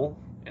evil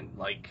and,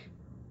 like,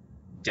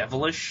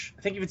 devilish.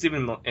 I think it's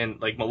even in,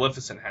 like,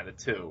 Maleficent had it,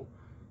 too.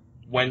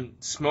 When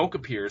smoke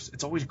appears,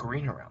 it's always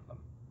green around them.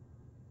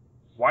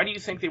 Why do you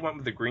think they went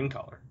with the green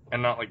color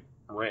and not, like,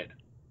 red?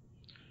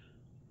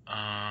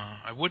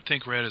 I would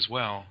think red as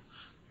well.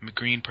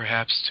 Green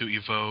perhaps to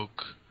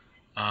evoke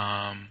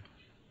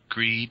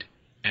greed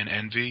and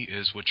envy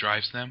is what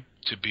drives them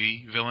to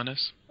be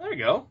villainous. There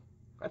you go.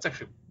 That's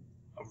actually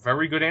a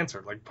very good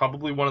answer. Like,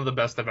 probably one of the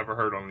best I've ever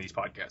heard on these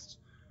podcasts.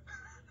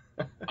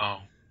 Oh,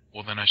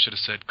 well then I should have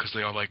said because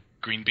they all like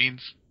green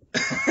beans.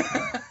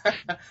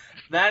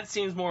 That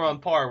seems more on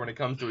par when it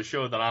comes to a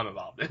show that I'm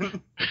involved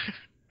in.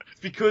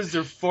 It's because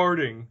they're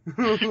farting.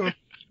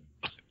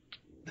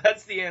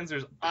 That's the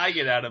answers I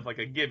get out of, like,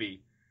 a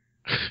Gibby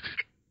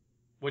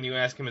when you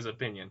ask him his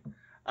opinion.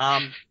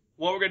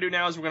 What we're going to do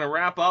now is we're going to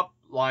wrap up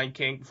Lion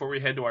King before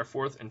we head to our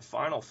 4th and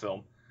final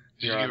film.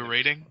 Did you give a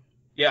rating?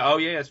 Yeah, oh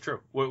yeah, that's true.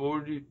 What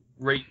would you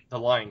rate The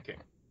Lion King?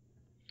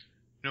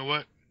 You know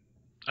what?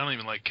 I don't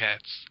even like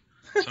cats.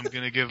 So I'm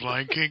going to give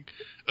Lion King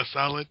a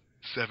solid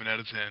 7 out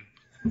of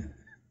 10.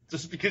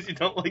 Just because you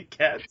don't like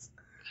cats?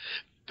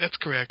 That's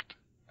correct.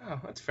 Oh,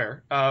 that's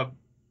fair.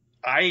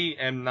 I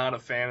am not a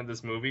fan of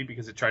this movie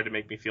because it tried to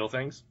make me feel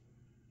things.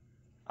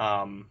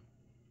 And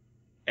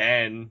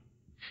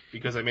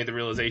because I made the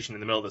realization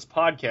in the middle of this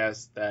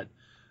podcast that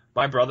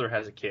my brother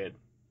has a kid,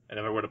 and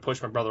if I were to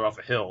push my brother off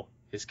a hill,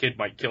 his kid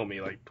might kill me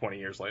like 20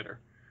 years later.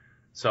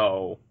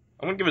 So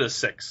I'm going to give it a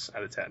 6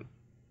 out of 10.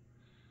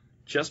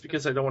 Just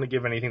because I don't want to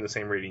give anything the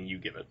same rating you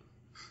give it.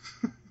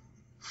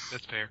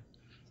 That's fair.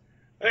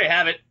 There you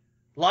have it.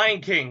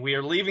 Lion King. We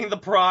are leaving the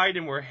Pride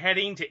and we're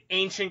heading to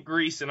ancient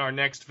Greece in our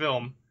next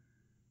film.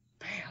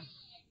 Bam.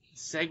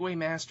 Segway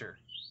master.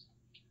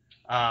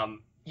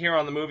 Here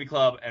on the Movie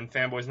Club and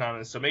Fanboys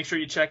Anonymous. So make sure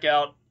you check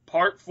out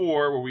Part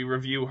 4 where we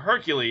review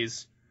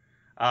Hercules.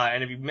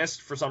 And if you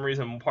missed for some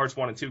reason Parts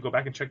 1 and 2, go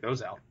back and check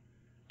those out.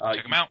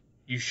 Check them out.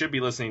 You should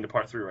be listening to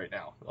Part 3 right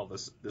now. Well,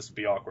 this would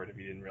be awkward if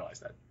you didn't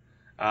realize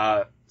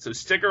that. So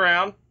stick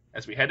around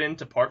as we head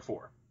into Part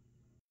 4.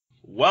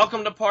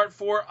 Welcome to Part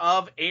 4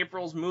 of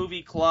April's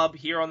Movie Club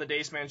here on the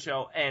Daceman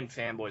Show and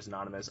Fanboys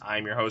Anonymous.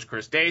 I'm your host,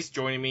 Chris Dace.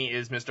 Joining me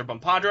is Mr.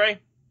 Bumpadre.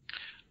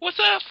 What's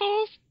up,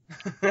 fools?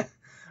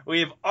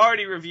 We have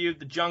already reviewed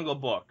The Jungle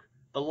Book,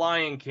 The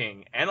Lion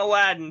King, and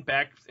Aladdin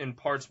back in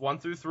Parts 1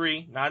 through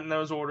 3. Not in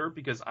those order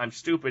because I'm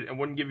stupid and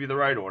wouldn't give you the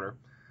right order.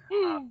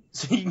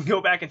 So you can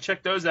go back and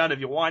check those out if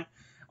you want.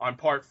 On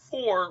Part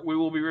 4, we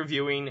will be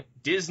reviewing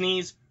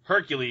Disney's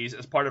Hercules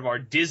as part of our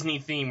Disney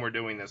theme we're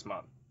doing this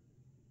month.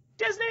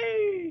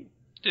 Disney!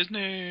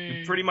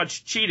 We pretty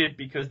much cheated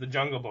because The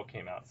Jungle Book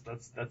came out. So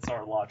that's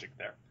our logic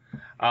there.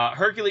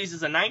 Hercules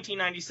is a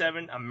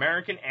 1997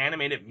 American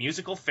animated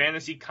musical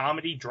fantasy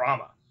comedy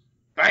drama.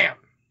 Bam!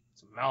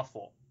 It's a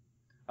mouthful.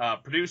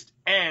 Produced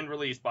and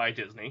released by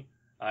Disney,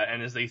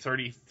 and is the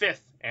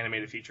 35th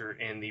animated feature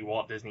in the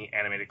Walt Disney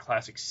Animated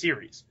Classics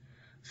series.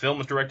 The film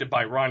was directed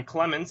by Ron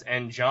Clements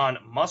and John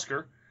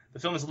Musker. The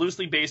film is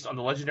loosely based on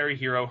the legendary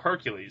hero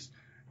Hercules.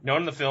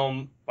 known in the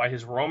film by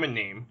his Roman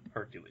name,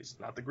 Hercules,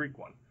 not the Greek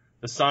one,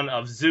 the son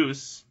of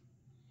Zeus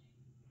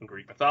in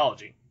Greek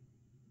mythology.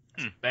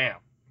 Bam.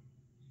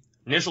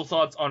 Initial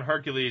thoughts on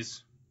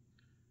Hercules,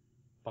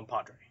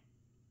 Pompadre.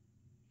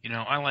 You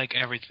know, I like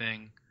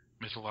everything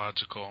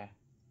mythological,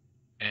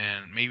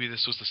 and maybe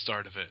this was the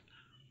start of it.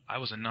 I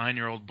was a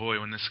 9-year-old boy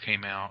when this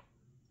came out.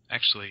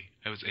 Actually,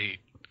 I was 8.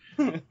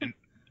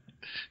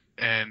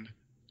 and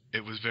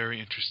it was very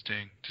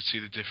interesting to see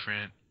the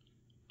different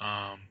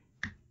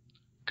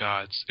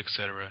gods,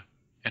 etc.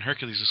 And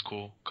Hercules is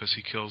cool because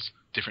he kills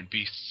different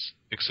beasts,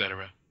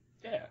 etc.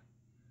 Yeah.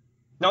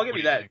 Now, I'll give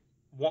you that.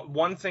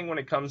 One thing when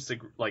it comes to,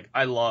 like,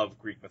 I love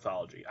Greek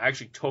mythology. I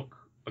actually took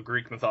a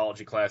Greek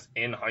mythology class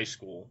in high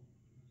school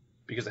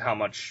because of how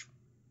much,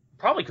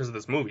 probably because of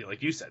this movie,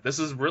 like you said. This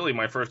is really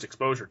my first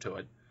exposure to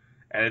it.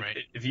 And Right.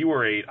 if you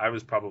were 8, I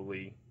was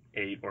probably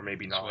 8 or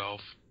maybe 9.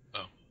 12.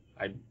 Oh,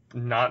 I'm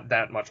not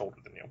that much older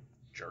than you,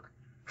 jerk.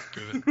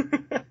 prove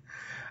it.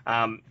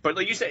 But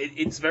like you said,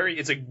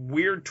 it's a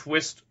weird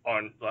twist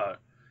on,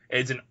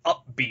 it's an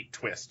upbeat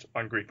twist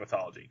on Greek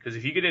mythology. Because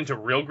if you get into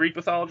real Greek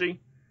mythology,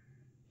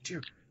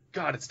 dear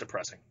God, it's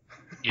depressing.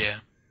 Yeah,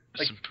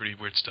 Like- some pretty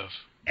weird stuff.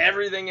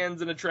 Everything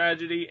ends in a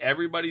tragedy.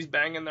 Everybody's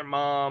banging their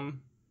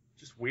mom.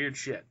 Just weird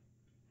shit.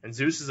 And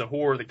Zeus is a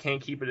whore that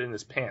can't keep it in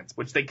his pants,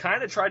 which they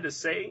kind of tried to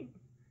say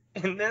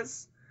in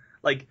this.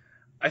 Like,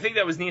 I think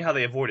that was neat how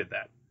they avoided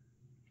that.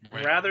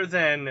 Right. Rather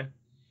than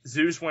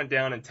Zeus went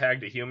down and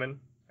tagged a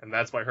human, and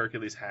that's why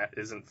Hercules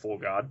isn't full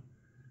god.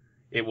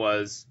 It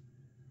was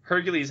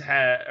Zeus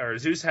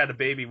had a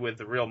baby with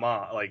the real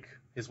mom, like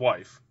his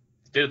wife.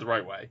 He did it the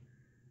right way.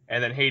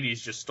 And then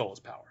Hades just stole his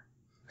power.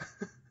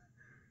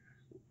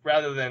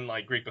 Rather than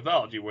like Greek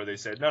mythology where they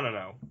said,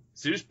 no.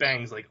 Zeus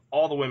bangs like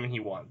all the women he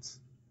wants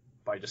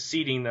by just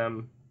seeding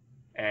them,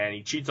 and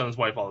he cheats on his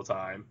wife all the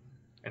time.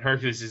 And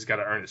Hercules has got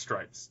to earn his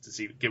stripes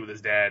to get with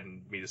his dad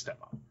and meet his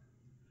stepmom,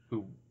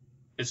 who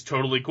is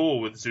totally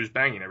cool with Zeus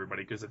banging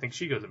everybody because I think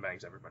she goes and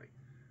bangs everybody.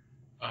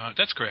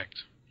 That's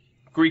correct.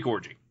 Greek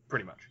orgy,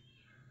 pretty much.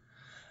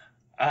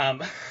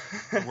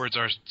 The words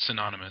are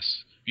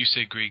synonymous. You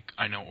say Greek,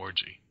 I know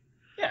orgy.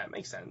 Yeah, it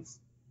makes sense.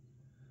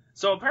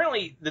 So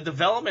apparently, the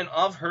development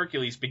of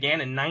Hercules began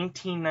in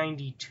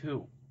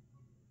 1992.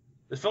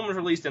 The film was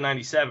released in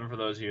 97, for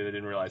those of you that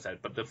didn't realize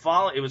that. But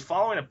it was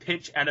following a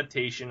pitch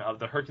adaptation of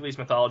the Hercules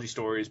mythology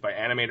stories by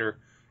animator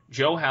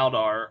Joe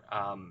Haldar.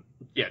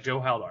 Joe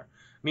Haldar.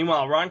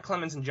 Meanwhile, Ron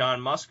Clements and John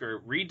Musker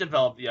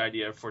redeveloped the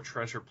idea for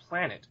Treasure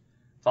Planet,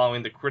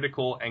 following the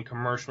critical and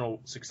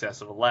commercial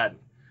success of Aladdin.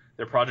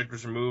 Their project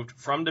was removed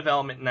from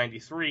development in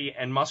 93,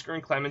 and Musker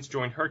and Clements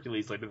joined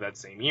Hercules later that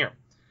same year.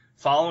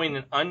 Following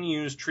an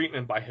unused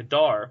treatment by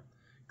Hadar,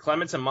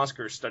 Clements and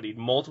Musker studied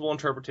multiple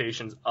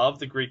interpretations of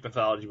the Greek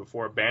mythology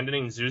before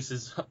abandoning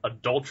Zeus's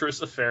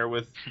adulterous affair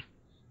with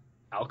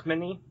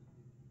Alcmene?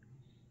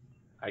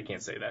 I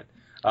can't say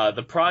that.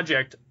 The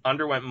project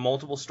underwent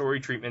multiple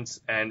story treatments,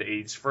 and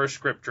its first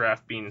script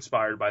draft being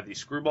inspired by the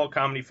screwball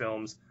comedy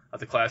films of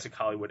the classic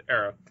Hollywood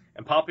era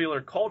and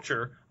popular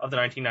culture of the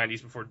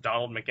 1990s before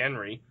Donald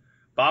McHenry,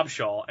 Bob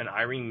Shaw, and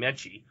Irene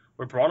Mecci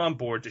were brought on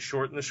board to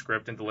shorten the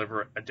script and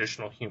deliver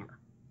additional humor.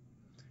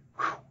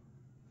 Whew.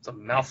 It's a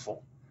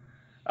mouthful.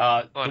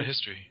 A lot of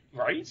history.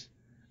 Right?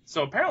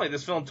 So apparently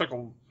this film took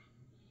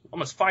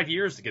almost 5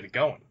 years to get it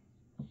going.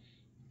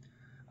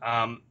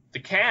 The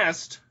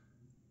cast,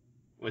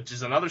 which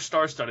is another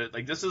star-studded,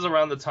 like this is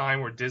around the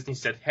time where Disney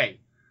said, hey,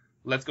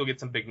 let's go get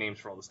some big names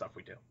for all the stuff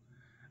we do.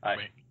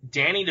 Right.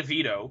 Danny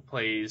DeVito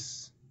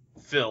plays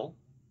Phil.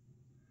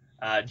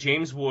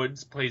 James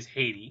Woods plays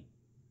Haiti.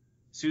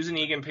 Susan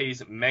Egan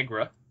plays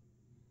Megra.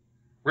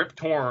 Rip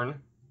Torn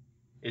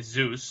is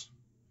Zeus.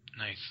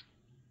 Nice.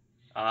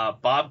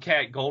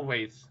 Bobcat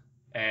Goldthwait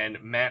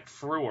and Matt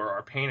Frewer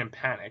are Pain and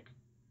Panic.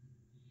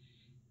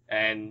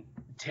 And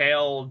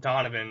Tate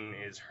Donovan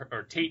is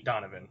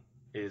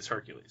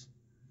Hercules.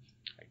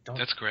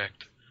 That's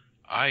correct.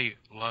 I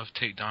love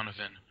Tate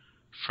Donovan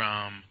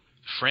from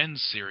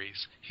Friends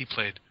series. He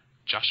played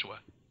Joshua.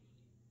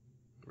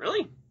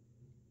 Really?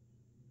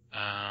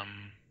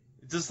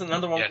 Is this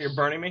another one Yes. where you're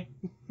burning me?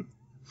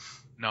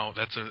 No,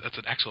 that's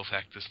an actual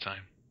fact this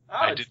time. Oh,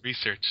 I it did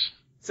research.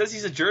 says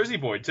he's a Jersey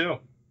boy, too.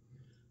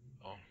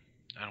 Oh,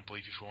 I don't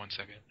believe you for 1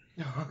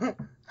 second.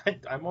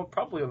 I'm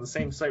probably on the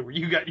same site where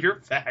you got your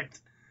fact.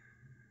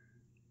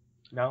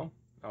 No?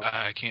 Okay.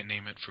 I can't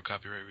name it for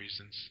copyright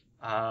reasons.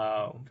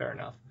 Fair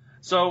enough.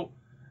 So,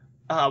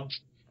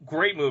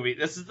 great movie.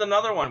 This is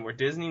another one where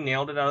Disney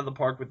nailed it out of the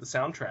park with the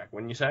soundtrack,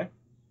 wouldn't you say?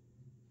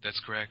 That's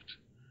correct.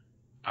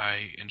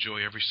 I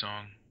enjoy every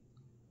song.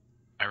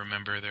 I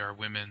remember there are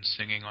women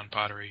singing on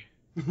pottery.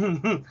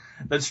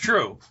 That's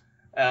true.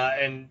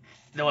 And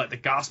you know what? The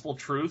Gospel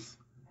Truth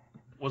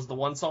was the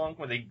one song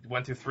where they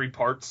went through 3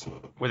 parts,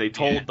 where they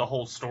told the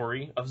whole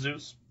story of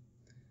Zeus.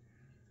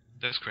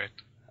 That's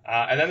correct.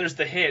 And then there's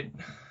the hit,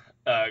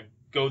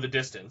 Go the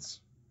Distance,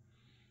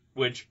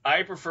 which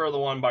I prefer the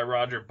one by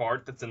Roger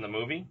Bart that's in the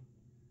movie,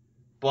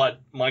 but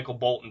Michael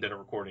Bolton did a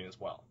recording as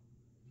well.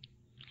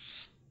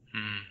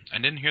 I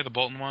didn't hear the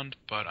Bolton one,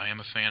 but I am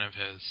a fan of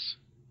his.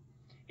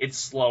 It's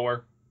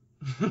slower.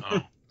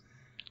 Oh.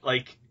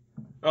 Like,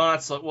 well,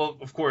 that's well,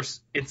 of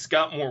course, it's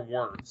got more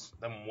words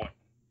than what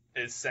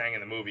is sang in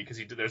the movie because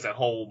there's that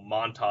whole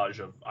montage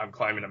of I'm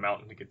climbing a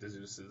mountain to get to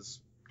Zeus's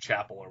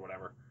chapel or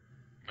whatever.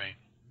 Right.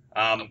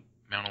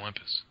 Mount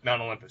Olympus.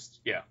 Mount Olympus,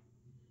 yeah.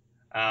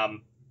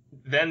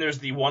 Then there's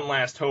the One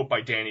Last Hope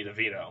by Danny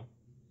DeVito,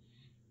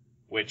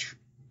 which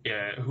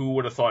who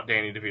would have thought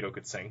Danny DeVito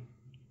could sing?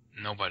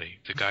 Nobody.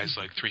 The guy's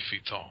like 3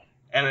 feet tall.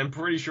 And I'm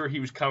pretty sure he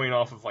was coming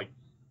off of like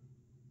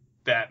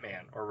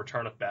Batman or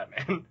Return of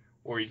Batman,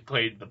 where he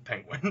played the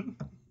Penguin.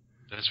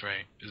 That's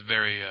right. It's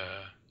very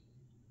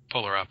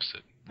polar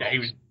opposite. Yeah, he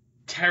was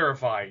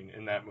terrifying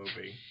in that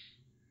movie.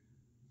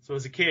 So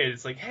as a kid,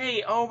 it's like,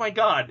 hey, oh my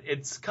God,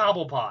 it's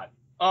Cobblepot.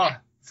 Oh,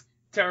 it's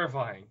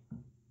terrifying.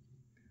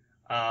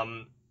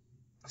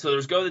 So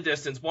there's Go the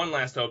Distance, One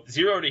Last Hope,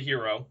 Zero to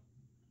Hero.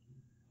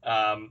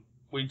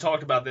 We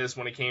talked about this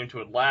when it came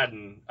to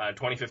Aladdin,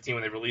 2015,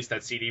 when they released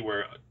that CD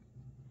where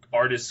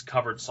artists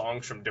covered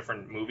songs from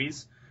different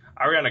movies.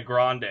 Ariana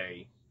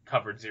Grande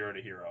covered Zero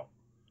to Hero.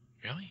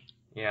 Really?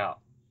 Yeah.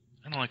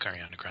 I don't like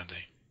Ariana Grande.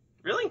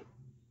 Really?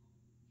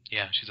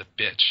 Yeah, she's a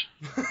bitch.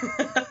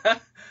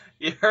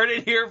 You heard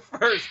it here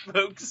first,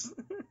 folks.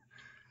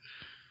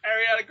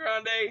 Ariana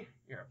Grande,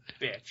 you're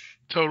a bitch.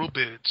 Total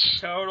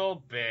bitch.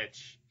 Total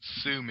bitch.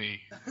 Sue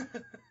me.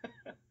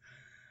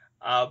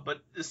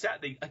 But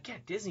again,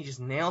 Disney just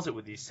nails it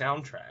with these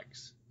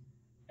soundtracks.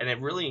 And it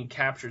really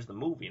captures the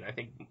movie. And I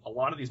think a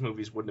lot of these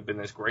movies wouldn't have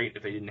been this great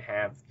if they didn't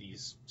have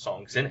these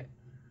songs in it.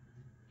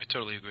 I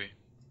totally agree.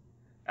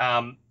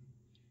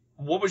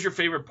 What was your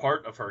favorite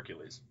part of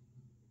Hercules?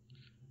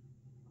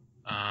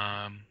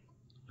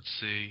 Let's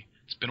see.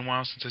 It's been a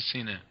while since I've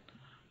seen it.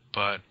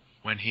 But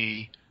when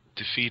he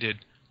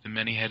defeated the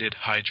many-headed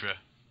Hydra.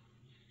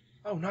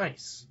 Oh,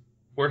 nice.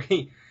 Where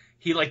he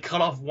like cut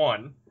off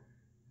one.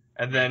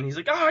 And then he's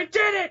like, oh, I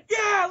did it!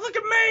 Yeah, look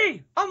at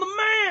me! I'm the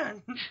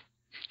man!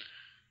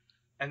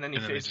 And then he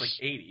faced like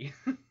 80.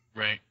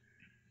 Right.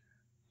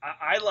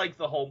 I like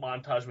the whole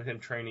montage with him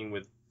training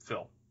with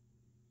Phil.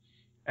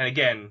 And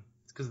again,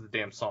 it's because of the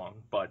damn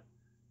song, but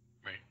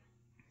right.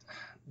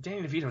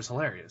 Danny DeVito is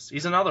hilarious.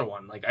 He's another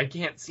one. Like, I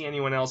can't see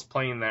anyone else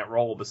playing that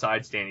role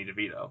besides Danny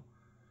DeVito.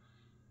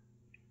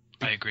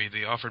 I agree.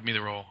 They offered me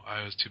the role.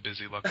 I was too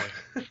busy, luckily.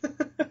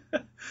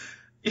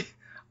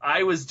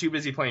 I was too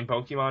busy playing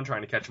Pokemon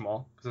trying to catch them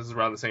all, because this is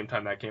around the same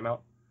time that came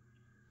out.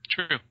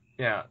 True.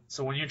 Yeah,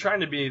 so when you're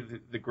trying to be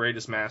the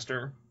greatest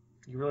master,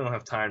 you really don't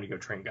have time to go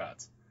train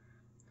gods.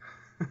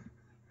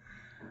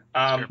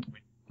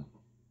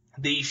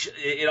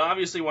 It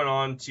obviously went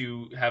on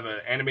to have an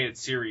animated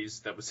series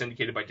that was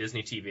syndicated by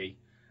Disney TV.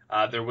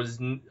 There was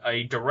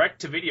a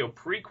direct-to-video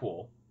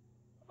prequel,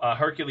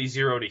 Hercules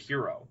Zero to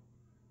Hero,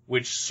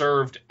 which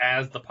served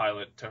as the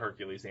pilot to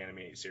Hercules, the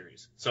animated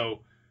series.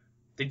 So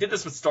they did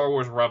this with Star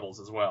Wars Rebels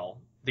as well.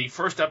 The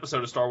first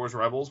episode of Star Wars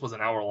Rebels was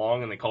an hour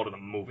long, and they called it a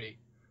movie.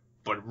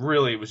 But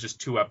really, it was just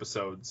 2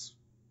 episodes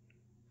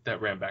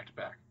that ran back to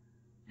back.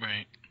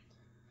 Right.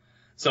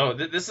 So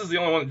this is the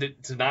only one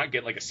to not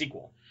get like a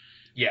sequel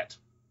yet.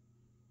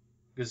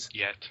 Because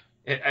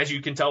as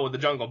you can tell with the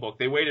Jungle Book,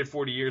 they waited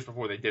 40 years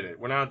before they did it.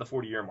 We're not at the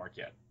 40-year mark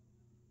yet.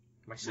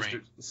 My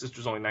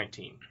sister's only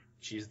 19.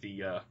 She's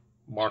the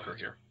marker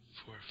here.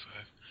 4 or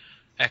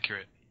 5.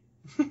 Accurate.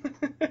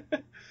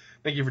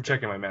 Thank you for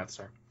checking my math,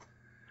 sir.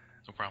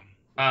 No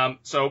problem.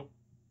 So,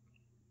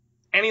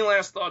 any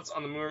last thoughts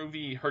on the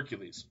movie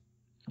Hercules?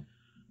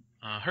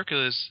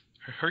 Hercules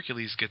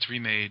gets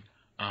remade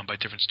by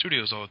different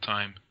studios all the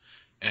time,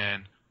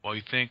 and while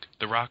you think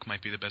The Rock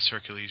might be the best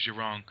Hercules, you're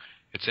wrong.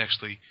 It's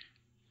actually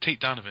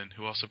Tate Donovan,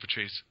 who also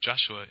portrays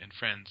Joshua in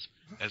Friends,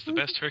 as the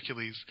best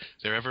Hercules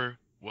there ever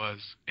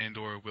was and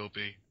or will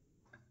be.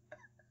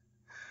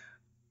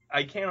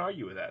 I can't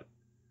argue with that.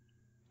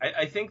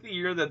 I think the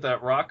year that the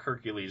Rock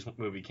Hercules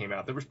movie came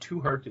out, there was 2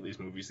 Hercules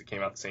movies that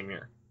came out the same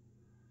year.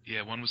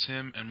 Yeah, one was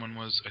him, and one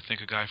was, I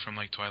think, a guy from,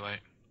 like,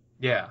 Twilight.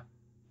 Yeah.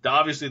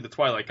 Obviously, the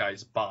Twilight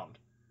guy's bombed.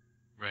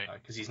 Right.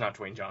 Because he's not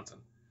Dwayne Johnson.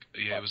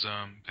 Yeah, it was,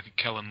 I think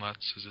Kellen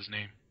Lutz is his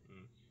name.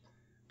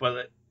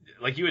 But,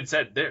 like you had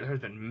said,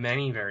 there's been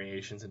many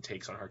variations and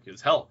takes on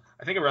Hercules. Hell,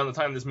 I think around the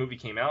time this movie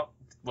came out,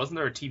 wasn't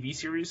there a TV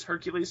series,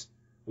 Hercules,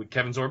 with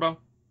Kevin Sorbo?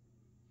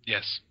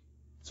 Yes.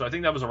 So I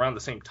think that was around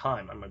the same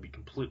time. I might be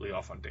completely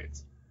off on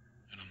dates.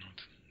 I don't know.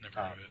 Never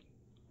heard of it.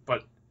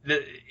 But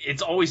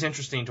it's always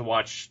interesting to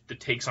watch the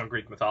takes on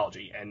Greek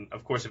mythology. And,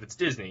 of course, if it's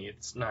Disney,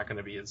 it's not going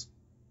to be as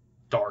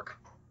dark.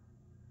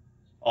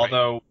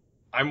 Although, right.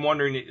 I'm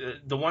wondering,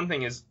 the one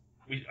thing is,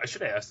 I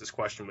should have asked this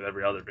question with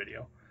every other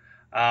video.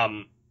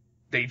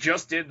 They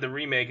just did the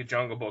remake of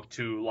Jungle Book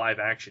to live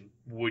action.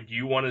 Would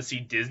you want to see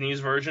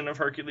Disney's version of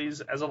Hercules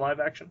as a live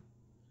action?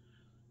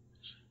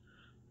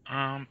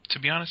 To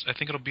be honest, I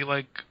think it'll be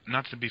like,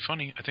 not to be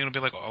funny, I think it'll be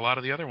like a lot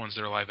of the other ones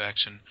that are live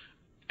action.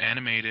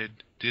 Animated,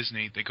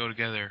 Disney, they go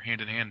together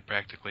hand in hand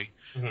practically,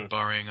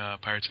 barring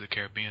Pirates of the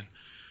Caribbean.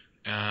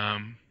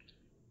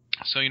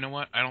 So you know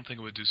what? I don't think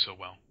it would do so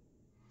well.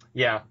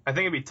 Yeah, I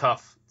think it'd be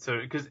tough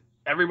because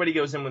everybody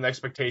goes in with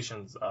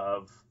expectations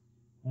of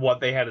what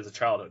they had as a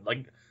childhood.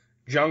 Like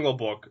Jungle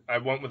Book, I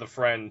went with a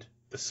friend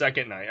the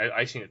second night.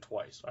 I seen it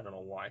twice. I don't know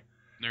why.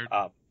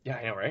 Nerd. Yeah,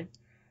 I know, right?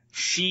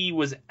 She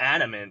was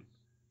adamant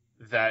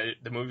that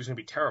the movie was going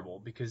to be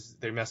terrible because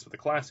they messed with the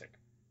classic.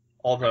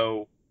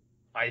 Although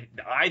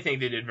I think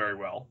they did very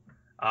well.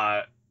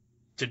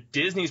 To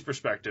Disney's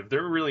perspective,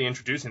 they're really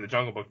introducing the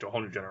Jungle Book to a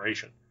whole new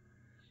generation.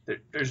 There's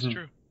That's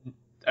true.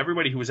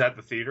 Everybody who was at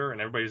the theater and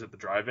everybody who's at the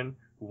drive-in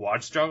who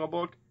watched Jungle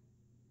Book,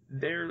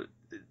 the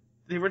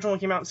original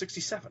came out in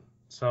 1967.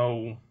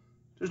 So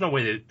there's no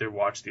way they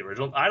watched the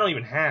original. I don't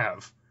even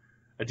have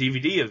a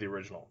DVD of the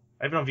original.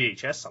 I have it on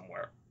VHS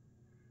somewhere.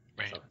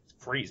 Right. So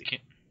it's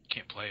crazy.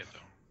 Can't play it,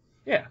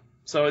 though. Yeah.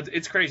 So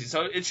it's crazy.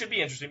 So it should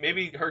be interesting.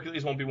 Maybe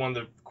Hercules won't be one of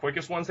the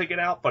quickest ones they get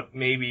out, but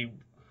maybe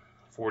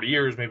 40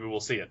 years, maybe we'll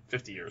see it.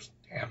 50 years.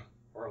 Damn,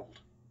 we're old.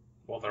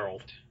 Well, they're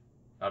old.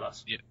 Not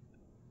us. Yeah.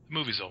 The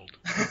movie's old.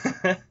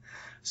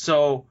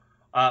 So,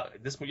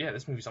 this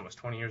movie's almost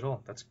 20 years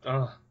old. That's,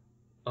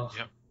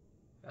 Yep.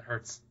 That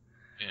hurts.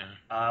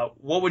 Yeah.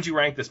 What would you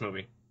rank this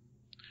movie?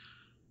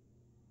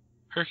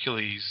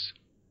 Hercules,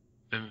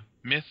 the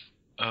myth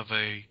of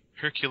a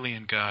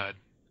Herculean god.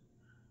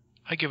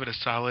 I give it a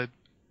solid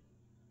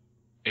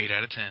 8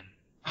 out of 10.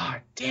 Ah,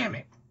 damn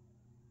it.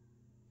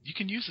 You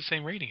can use the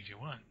same rating if you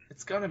want.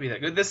 It's gonna be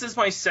that good. This is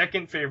my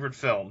second favorite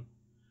film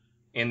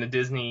in the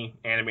Disney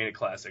animated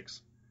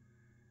classics.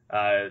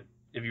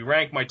 If you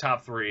rank my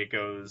top 3, it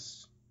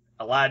goes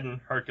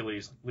Aladdin,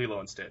 Hercules, Lilo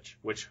and Stitch,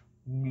 which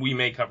we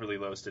may cover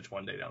Lilo and Stitch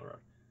one day down the road.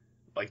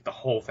 Like the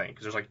whole thing,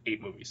 because there's like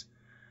 8 movies.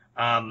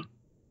 Yeah,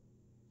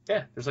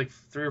 there's like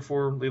 3 or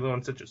 4 Lilo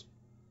and Stitches.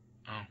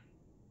 Oh.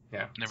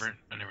 Yeah. I never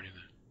knew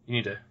that. You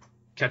need to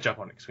catch up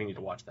on it, because we need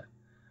to watch that.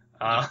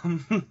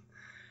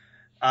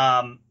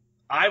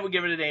 I would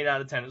give it an 8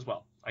 out of 10 as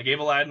well. I gave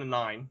Aladdin a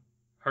 9.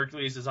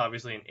 Hercules is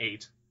obviously an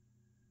 8.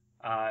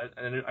 And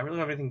I really don't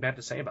have anything bad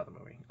to say about the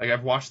movie. Like,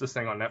 I've watched this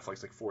thing on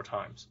Netflix like 4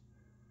 times.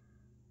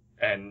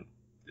 And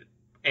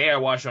I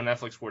watched it on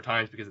Netflix 4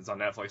 times because it's on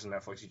Netflix, and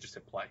Netflix you just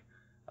hit play.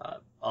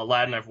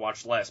 Aladdin I've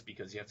watched less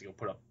because you have to go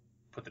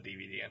put the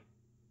DVD in.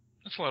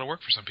 That's a lot of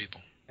work for some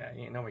people. Yeah,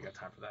 ain't nobody got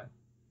time for that.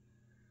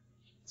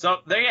 So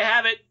there you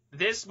have it.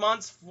 This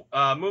month's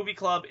movie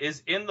club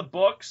is in the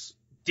books.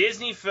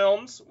 Disney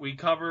films. We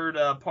covered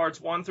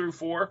parts 1 through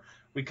 4.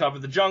 We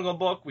covered The Jungle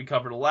Book. We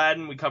covered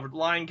Aladdin. We covered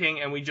Lion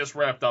King. And we just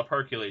wrapped up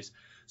Hercules.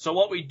 So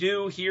what we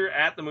do here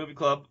at the movie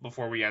club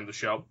before we end the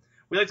show,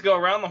 we like to go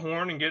around the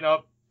horn and get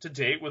up to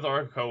date with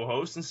our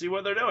co-hosts and see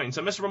what they're doing.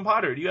 So Mr.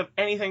 Potter, do you have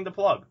anything to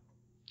plug?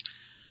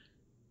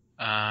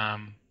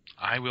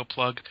 I will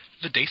plug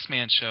The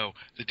Daceman Show,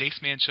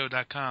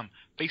 thedacemanshow.com,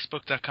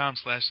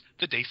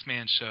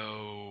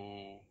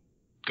 facebook.com/thedacemanshow.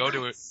 Go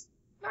to it.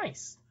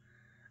 Nice.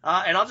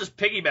 And I'll just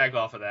piggyback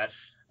off of that.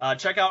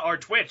 Check out our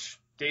Twitch,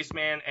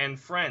 Daceman and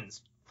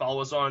Friends.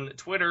 Follow us on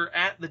Twitter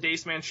at The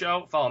Daceman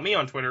Show. Follow me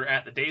on Twitter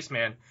at The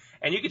Daceman.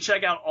 And you can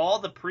check out all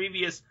the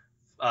previous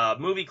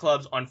movie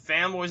clubs on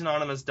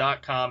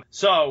fanboysanonymous.com.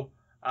 So,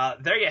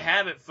 there you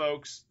have it,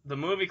 folks. The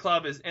movie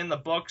club is in the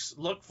books.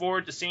 Look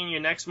forward to seeing you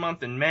next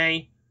month in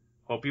May.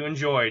 Hope you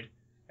enjoyed.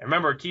 And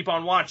remember, keep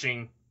on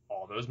watching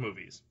all those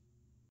movies.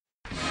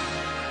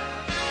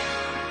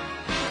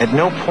 At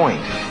no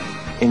point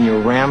in your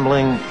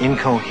rambling,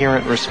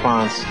 incoherent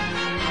response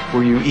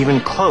were you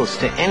even close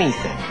to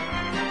anything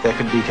that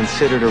could be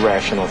considered a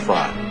rational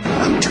thought.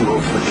 I'm too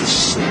old for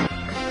this.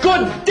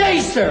 Good day,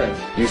 sir!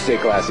 You stay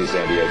classy,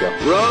 San Diego.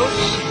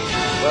 Roads?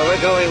 Where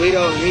we're going, we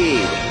don't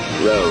need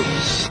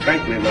roads.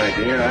 Frankly, my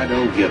dear, I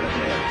don't give a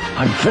damn.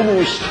 I'm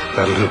finished.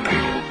 That'll do,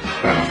 Pete.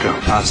 That'll do.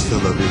 Hasta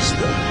la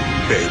vista,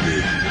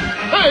 baby.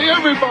 Hey,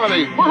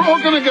 everybody! We're all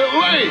gonna get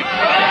laid!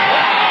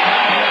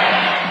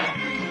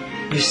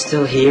 You're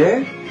still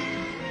here?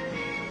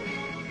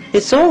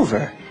 It's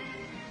over.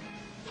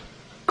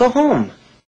 Go home.